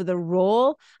taken over the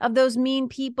role of those mean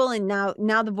people, and now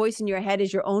the voice in your head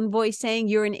is your own voice saying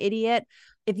you're an idiot.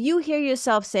 If you hear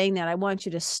yourself saying that, I want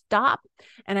you to stop,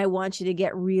 and I want you to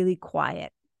get really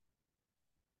quiet.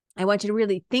 I want you to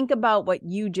really think about what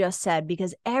you just said,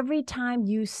 because every time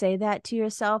you say that to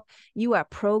yourself, you are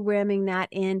programming that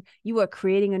in. You are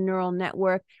creating a neural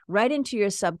network right into your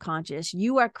subconscious.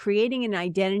 You are creating an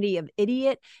identity of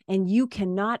idiot, and you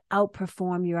cannot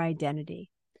outperform your identity.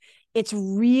 It's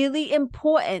really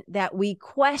important that we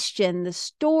question the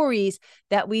stories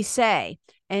that we say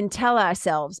and tell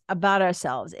ourselves about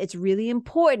ourselves. It's really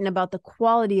important about the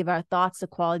quality of our thoughts, the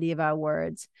quality of our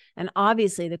words, and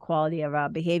obviously the quality of our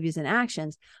behaviors and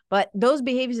actions. But those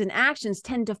behaviors and actions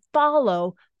tend to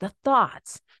follow the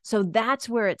thoughts. So that's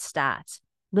where it starts.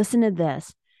 Listen to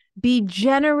this. Be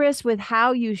generous with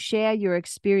how you share your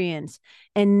experience,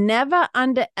 and never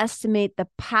underestimate the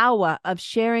power of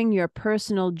sharing your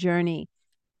personal journey,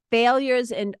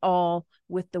 failures and all,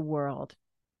 with the world.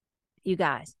 You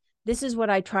guys, this is what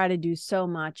I try to do so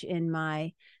much in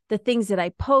the things that I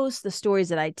post, the stories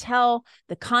that I tell,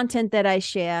 the content that I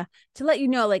share, to let you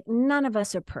know, like, none of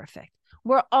us are perfect.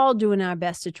 We're all doing our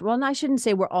best well, I shouldn't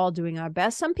say we're all doing our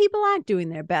best. Some people aren't doing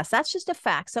their best. That's just a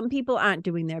fact. Some people aren't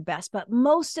doing their best, but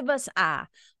most of us are.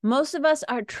 Most of us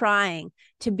are trying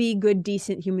to be good,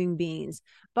 decent human beings,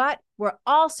 but we're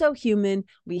also human.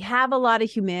 We have a lot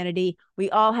of humanity. We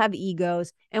all have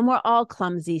egos, and we're all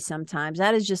clumsy sometimes.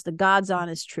 That is just the God's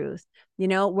honest truth.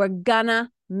 We're gonna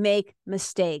make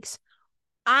mistakes.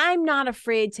 I'm not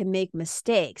afraid to make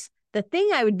mistakes. The thing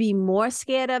I would be more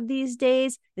scared of these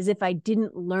days is if I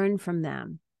didn't learn from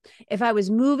them. If I was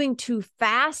moving too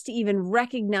fast to even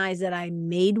recognize that I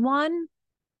made one.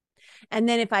 And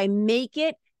then if I make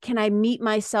it, can I meet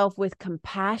myself with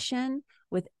compassion,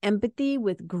 with empathy,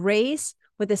 with grace,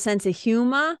 with a sense of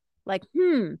humor? Like,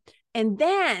 And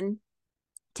then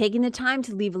taking the time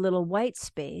to leave a little white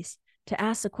space to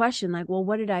ask the question, like, well,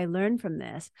 what did I learn from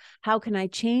this? How can I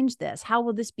change this? How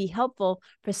will this be helpful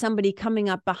for somebody coming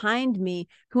up behind me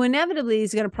who inevitably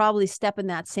is going to probably step in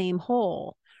that same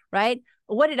hole, right?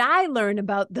 What did I learn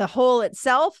about the hole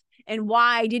itself and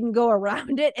why I didn't go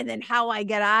around it, and then how I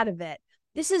get out of it?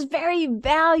 This is very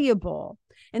valuable.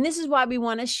 And this is why we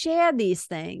want to share these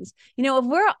things. You know, if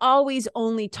we're always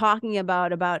only talking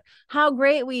about how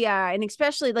great we are, and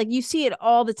especially like you see it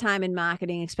all the time in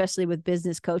marketing, especially with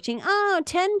business coaching,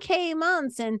 10K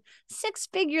months and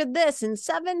 6-figure this and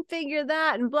 7-figure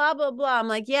that and blah, blah, blah. I'm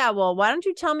like, yeah, well, why don't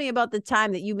you tell me about the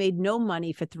time that you made no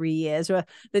money for 3 years, or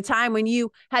the time when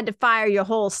you had to fire your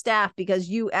whole staff because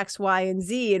you X, Y, and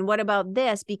Z? And what about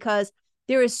this? Because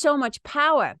there is so much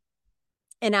power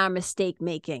in our mistake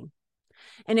making.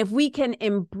 And if we can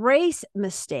embrace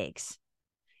mistakes,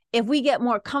 if we get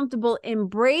more comfortable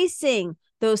embracing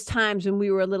those times when we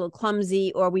were a little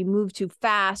clumsy, or we moved too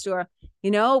fast, or,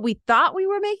 you know, we thought we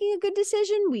were making a good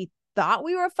decision, we thought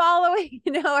we were following,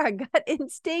 you know, our gut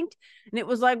instinct, and it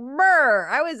was like, brr,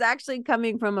 I was actually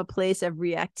coming from a place of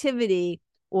reactivity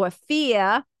or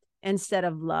fear instead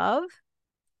of love.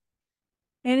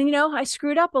 And, you know, I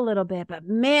screwed up a little bit, but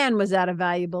man, was that a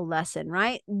valuable lesson,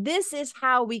 right? This is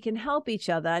how we can help each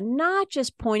other, not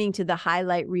just pointing to the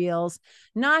highlight reels,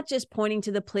 not just pointing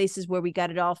to the places where we got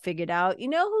it all figured out. You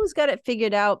know who's got it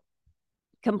figured out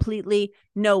completely?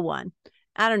 No one.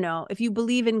 I don't know. If you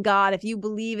believe in God, if you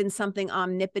believe in something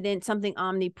omnipotent, something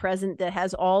omnipresent that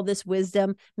has all this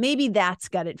wisdom, maybe that's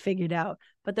got it figured out.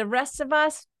 But the rest of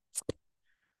us,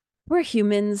 we're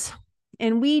humans.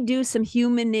 And we do some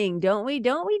humaning, don't we?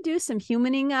 Don't we do some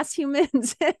humaning, us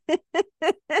humans?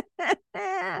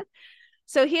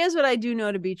 So here's what I do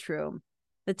know to be true.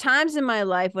 The times in my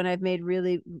life when I've made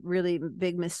really, really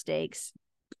big mistakes,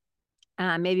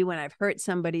 maybe when I've hurt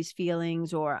somebody's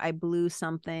feelings, or I blew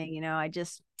something, you know, I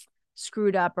just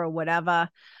screwed up or whatever.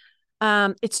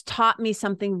 It's taught me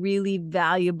something really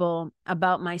valuable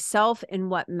about myself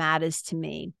and what matters to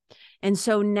me. And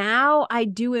so now I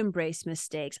do embrace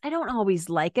mistakes. I don't always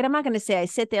like it. I'm not going to say I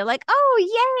sit there like, oh,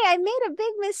 yay, I made a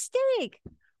big mistake,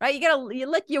 right? You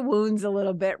lick your wounds a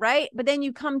little bit, right? But then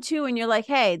you come to and you're like,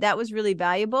 hey, that was really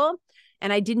valuable.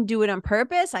 And I didn't do it on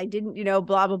purpose. I didn't, you know,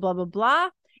 blah, blah, blah, blah, blah.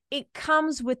 It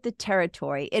comes with the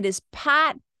territory. It is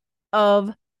part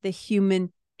of the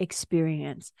human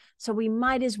experience. So we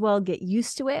might as well get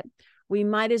used to it. We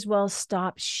might as well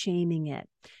stop shaming it.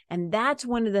 And that's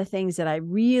one of the things that I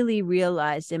really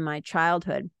realized in my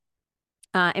childhood.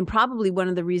 And probably one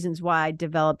of the reasons why I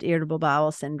developed irritable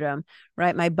bowel syndrome,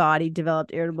 right? My body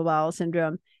developed irritable bowel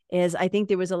syndrome is I think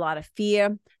there was a lot of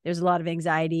fear, there's a lot of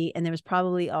anxiety, and there was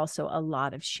probably also a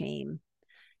lot of shame,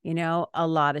 you know, a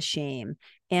lot of shame.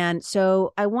 And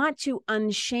so I want to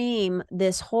unshame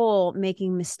this whole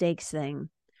making mistakes thing.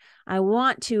 I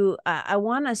want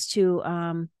us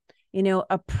to, you know,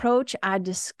 approach our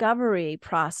discovery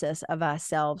process of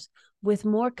ourselves with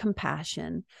more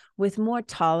compassion, with more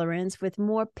tolerance, with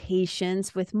more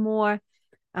patience, with more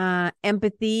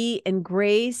empathy and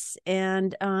grace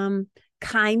and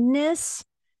kindness,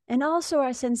 and also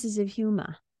our senses of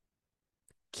humor.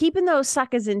 Keeping those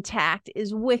suckers intact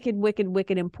is wicked, wicked,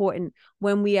 wicked important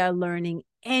when we are learning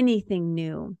anything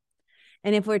new.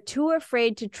 And if we're too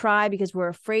afraid to try because we're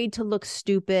afraid to look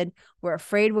stupid, we're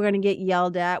afraid we're going to get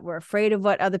yelled at, we're afraid of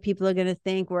what other people are going to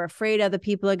think, we're afraid other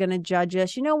people are going to judge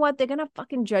us, you know what? They're going to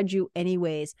fucking judge you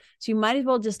anyways. So you might as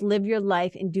well just live your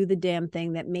life and do the damn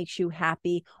thing that makes you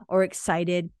happy or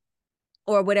excited,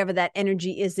 or whatever that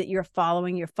energy is that you're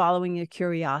following. You're following your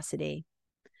curiosity.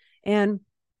 And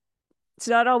it's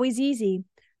not always easy.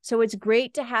 So it's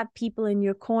great to have people in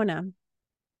your corner.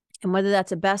 And whether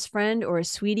that's a best friend or a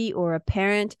sweetie or a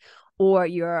parent or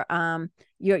your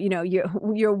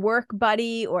work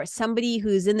buddy or somebody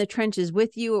who's in the trenches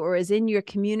with you or is in your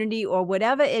community or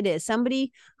whatever it is,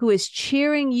 somebody who is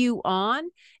cheering you on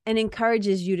and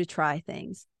encourages you to try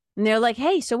things. And they're like,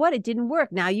 hey, so what? It didn't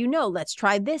work. Now, you know, let's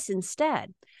try this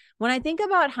instead. When I think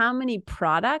about how many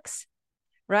products,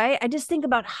 right? I just think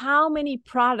about how many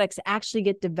products actually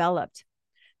get developed.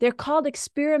 They're called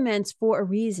experiments for a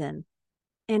reason.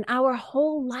 And our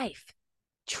whole life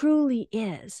truly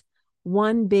is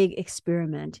one big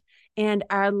experiment. And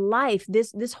our life,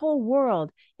 this whole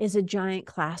world is a giant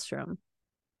classroom.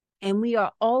 And we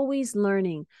are always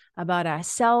learning about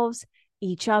ourselves,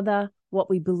 each other, what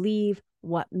we believe,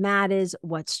 what matters,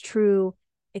 what's true,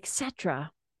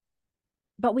 etc.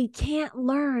 But we can't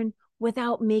learn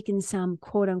without making some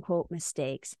quote unquote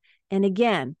mistakes. And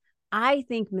again, I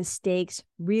think mistakes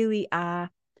really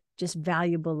are just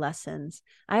valuable lessons.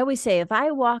 I always say, if I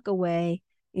walk away,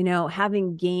 you know,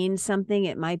 having gained something,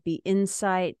 it might be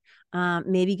insight,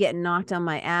 maybe getting knocked on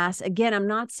my ass. Again, I'm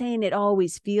not saying it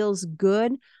always feels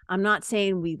good. I'm not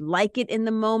saying we like it in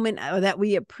the moment or that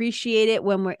we appreciate it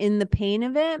when we're in the pain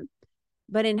of it.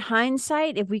 But in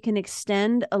hindsight, if we can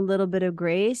extend a little bit of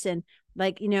grace and,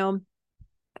 like, you know,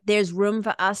 there's room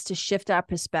for us to shift our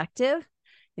perspective.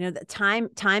 You know, the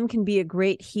time can be a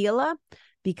great healer,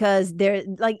 because there,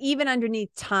 like, even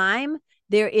underneath time,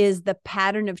 there is the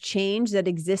pattern of change that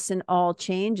exists in all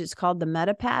change. It's called the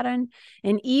meta pattern.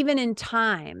 And even in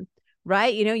time,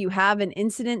 right? You know, you have an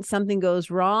incident, something goes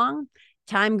wrong,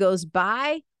 time goes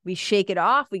by, we shake it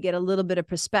off, we get a little bit of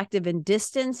perspective and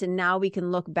distance, and now we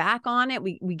can look back on it.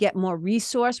 We get more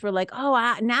resource. We're like,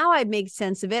 oh, now I make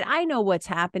sense of it. I know what's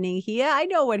happening here. I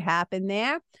know what happened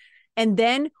there. And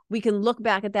then we can look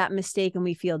back at that mistake and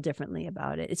we feel differently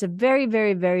about it. It's a very,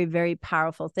 very, very, very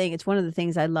powerful thing. It's one of the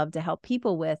things I love to help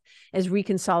people with, is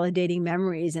reconsolidating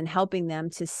memories and helping them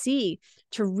to see,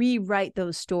 to rewrite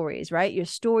those stories, right? Your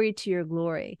story to your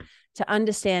glory, to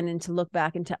understand and to look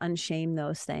back and to unshame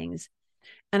those things.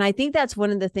 And I think that's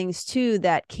one of the things too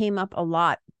that came up a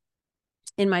lot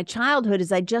in my childhood,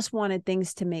 is I just wanted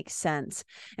things to make sense.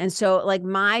 And so, like,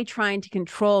 my trying to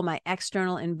control my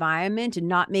external environment and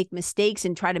not make mistakes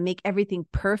and try to make everything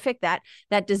perfect, that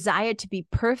desire to be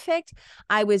perfect,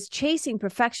 I was chasing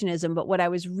perfectionism. But what I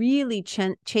was really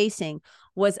chasing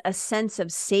was a sense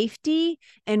of safety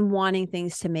and wanting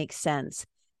things to make sense.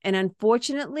 And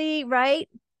unfortunately, right,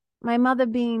 my mother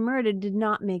being murdered did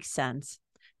not make sense.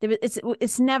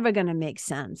 It's never going to make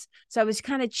sense. So I was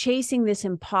kind of chasing this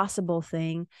impossible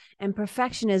thing, and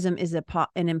perfectionism is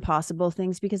an impossible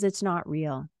thing because it's not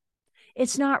real.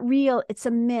 It's not real. It's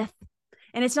a myth.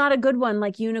 And it's not a good one,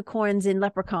 like unicorns and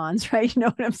leprechauns, right? You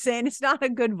know what I'm saying? It's not a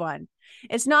good one.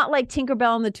 It's not like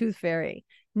Tinkerbell and the Tooth Fairy.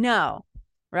 No,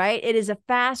 right? It is a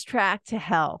fast track to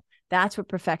hell. That's what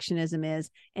perfectionism is.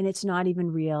 And it's not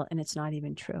even real, and it's not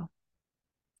even true.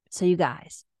 So you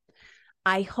guys,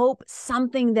 I hope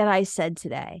something that I said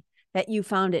today, that you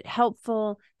found it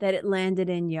helpful, that it landed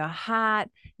in your heart,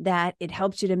 that it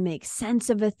helped you to make sense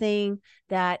of a thing,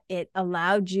 that it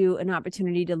allowed you an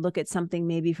opportunity to look at something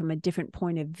maybe from a different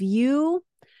point of view,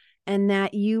 and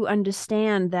that you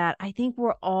understand that I think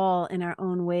we're all in our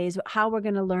own ways. How we're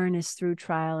going to learn is through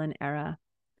trial and error.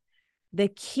 The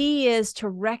key is to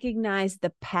recognize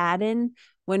the pattern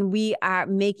when we are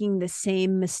making the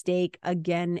same mistake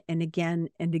again and again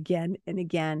and again and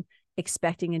again,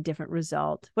 expecting a different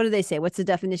result. What do they say? What's the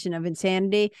definition of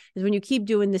insanity? Is when you keep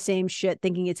doing the same shit,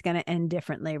 thinking it's going to end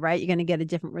differently, right? You're going to get a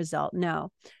different result.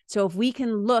 No. So if we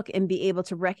can look and be able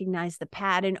to recognize the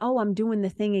pattern, oh, I'm doing the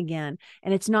thing again,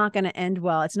 and it's not going to end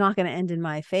well. It's not going to end in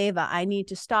my favor. I need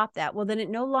to stop that. Well, then it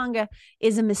no longer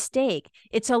is a mistake.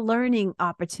 It's a learning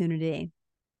opportunity.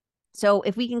 So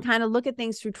if we can kind of look at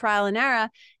things through trial and error,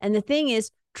 and the thing is,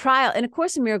 trial, and A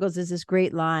Course in Miracles is this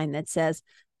great line that says,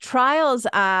 trials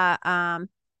are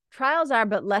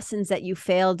but lessons that you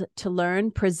failed to learn,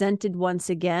 presented once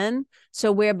again.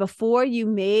 So where before you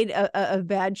made a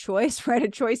bad choice, right, a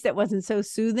choice that wasn't so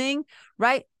soothing,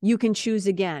 right, you can choose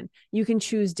again. You can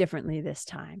choose differently this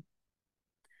time.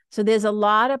 So there's a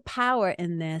lot of power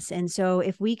in this. And so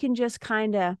if we can just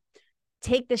kind of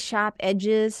take the sharp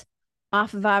edges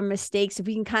off of our mistakes, if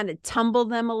we can kind of tumble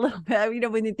them a little bit, you know,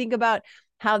 when you think about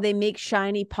how they make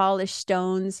shiny polished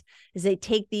stones, is they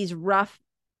take these rough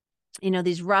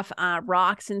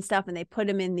rocks and stuff, and they put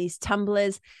them in these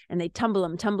tumblers, and they tumble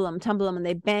them, and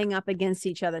they bang up against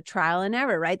each other. Trial and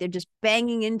error, right? They're just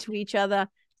banging into each other.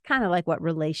 Kind of like what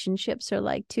relationships are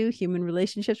like too. Human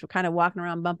relationships, we're kind of walking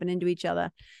around bumping into each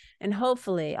other. And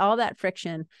hopefully all that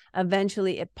friction,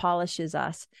 eventually it polishes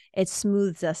us. It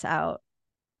smooths us out.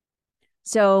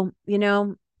 So, you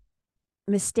know,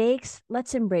 mistakes,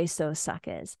 let's embrace those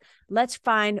suckers. Let's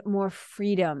find more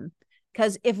freedom.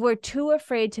 Because if we're too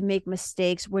afraid to make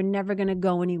mistakes, we're never going to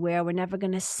go anywhere. We're never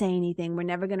going to say anything. We're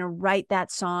never going to write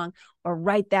that song or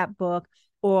write that book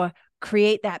or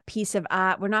create that piece of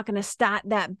art. We're not going to start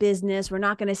that business. We're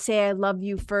not going to say, I love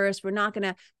you first. We're not going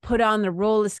to put on the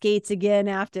roller skates again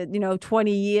after,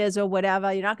 20 years or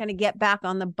whatever. You're not going to get back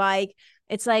on the bike.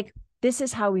 It's like, this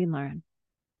is how we learn.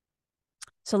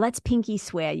 So let's pinky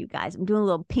swear, you guys. I'm doing a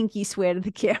little pinky swear to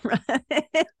the camera.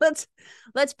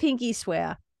 let's pinky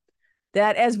swear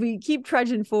that as we keep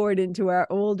trudging forward into our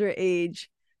older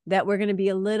age, that we're going to be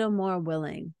a little more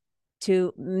willing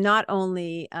to not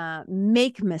only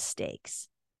make mistakes,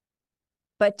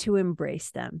 but to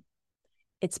embrace them.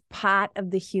 It's part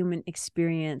of the human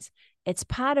experience. It's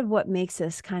part of what makes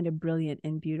us kind of brilliant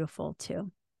and beautiful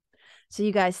too. So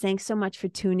you guys, thanks so much for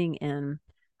tuning in.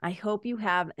 I hope you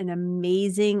have an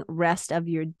amazing rest of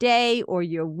your day or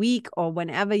your week or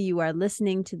whenever you are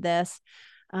listening to this.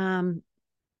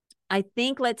 I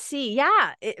think, let's see.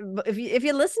 Yeah. If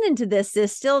you're listening to this,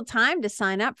 there's still time to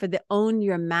sign up for the Own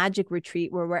Your Magic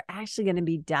retreat, where we're actually going to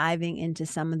be diving into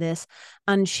some of this,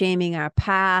 unshaming our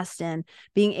past and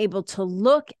being able to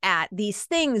look at these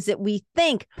things that we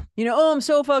think, oh, I'm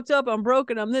so fucked up, I'm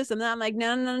broken, I'm this, I'm that. I'm like,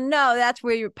 no, that's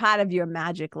where part of your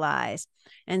magic lies.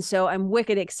 And so I'm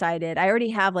wicked excited. I already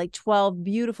have like 12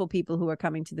 beautiful people who are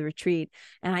coming to the retreat,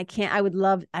 and I would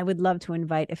love to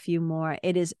invite a few more.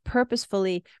 It is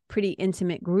purposefully pretty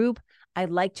intimate group. I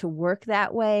like to work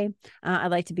that way. I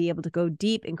like to be able to go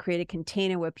deep and create a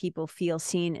container where people feel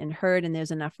seen and heard, and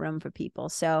there's enough room for people.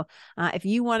 So if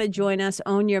you want to join us,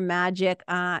 Own Your Magic,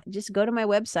 just go to my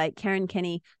website,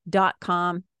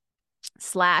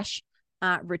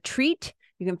 KarenKenney.com/retreat.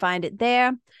 You can find it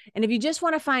there. And if you just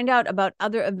want to find out about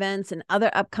other events and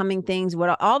other upcoming things,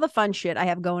 what all the fun shit I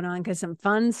have going on, because some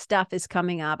fun stuff is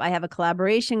coming up. I have a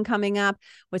collaboration coming up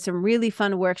with some really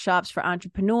fun workshops for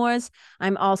entrepreneurs.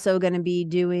 I'm also going to be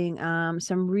doing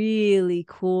some really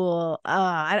cool,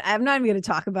 I'm not even going to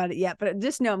talk about it yet, but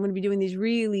just know I'm going to be doing these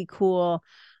really cool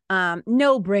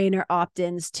no-brainer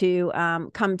opt-ins to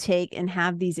come take and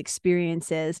have these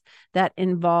experiences that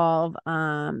involve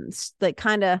like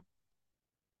kind of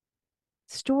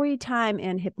story time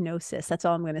and hypnosis. That's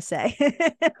all I'm going to say.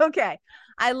 Okay.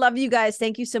 I love you guys.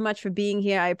 Thank you so much for being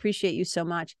here. I appreciate you so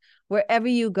much. Wherever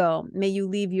you go, may you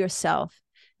leave yourself.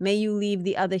 May you leave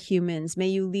the other humans. May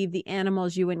you leave the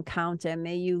animals you encounter.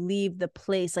 May you leave the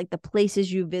place, like the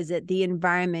places you visit, the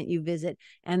environment you visit,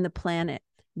 and the planet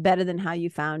better than how you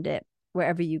found it.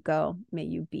 Wherever you go, may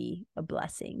you be a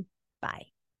blessing. Bye.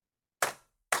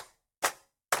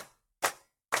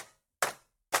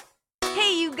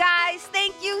 Hey, you guys,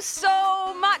 thank you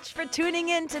so much for tuning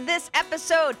in to this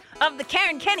episode of The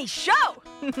Karen Kenney Show.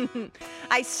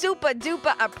 I super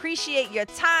duper appreciate your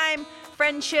time,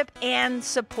 friendship, and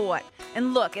support.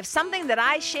 And look, if something that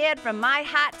I shared from my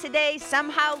heart today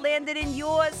somehow landed in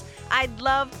yours, I'd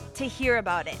love to hear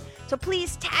about it. So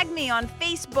please tag me on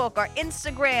Facebook or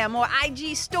Instagram or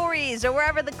IG stories or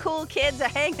wherever the cool kids are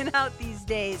hanging out these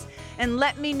days, and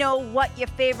let me know what your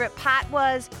favorite part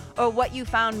was or what you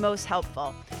found most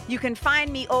helpful. You can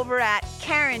find me over at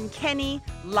Karen Kenney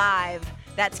Live.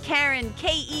 That's Karen,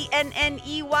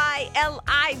 KenneYlive.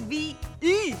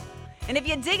 And if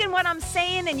you're digging what I'm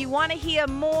saying and you want to hear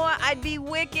more, I'd be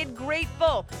wicked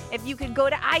grateful if you could go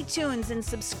to iTunes and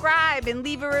subscribe and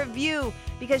leave a review,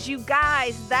 because you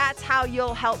guys, that's how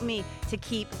you'll help me to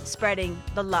keep spreading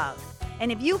the love.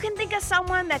 And if you can think of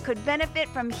someone that could benefit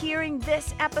from hearing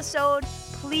this episode,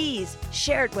 please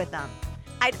share it with them.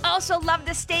 I'd also love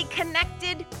to stay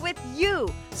connected with you.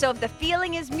 So if the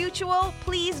feeling is mutual,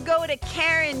 please go to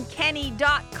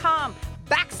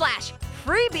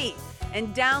KarenKenney.com/freebie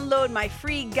and download my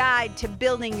free guide to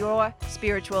building your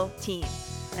spiritual team.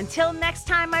 Until next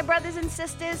time, my brothers and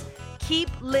sisters, keep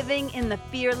living in the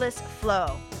fearless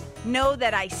flow. Know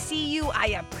that I see you, I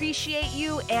appreciate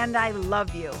you, and I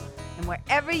love you. And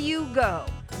wherever you go,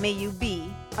 may you be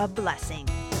a blessing.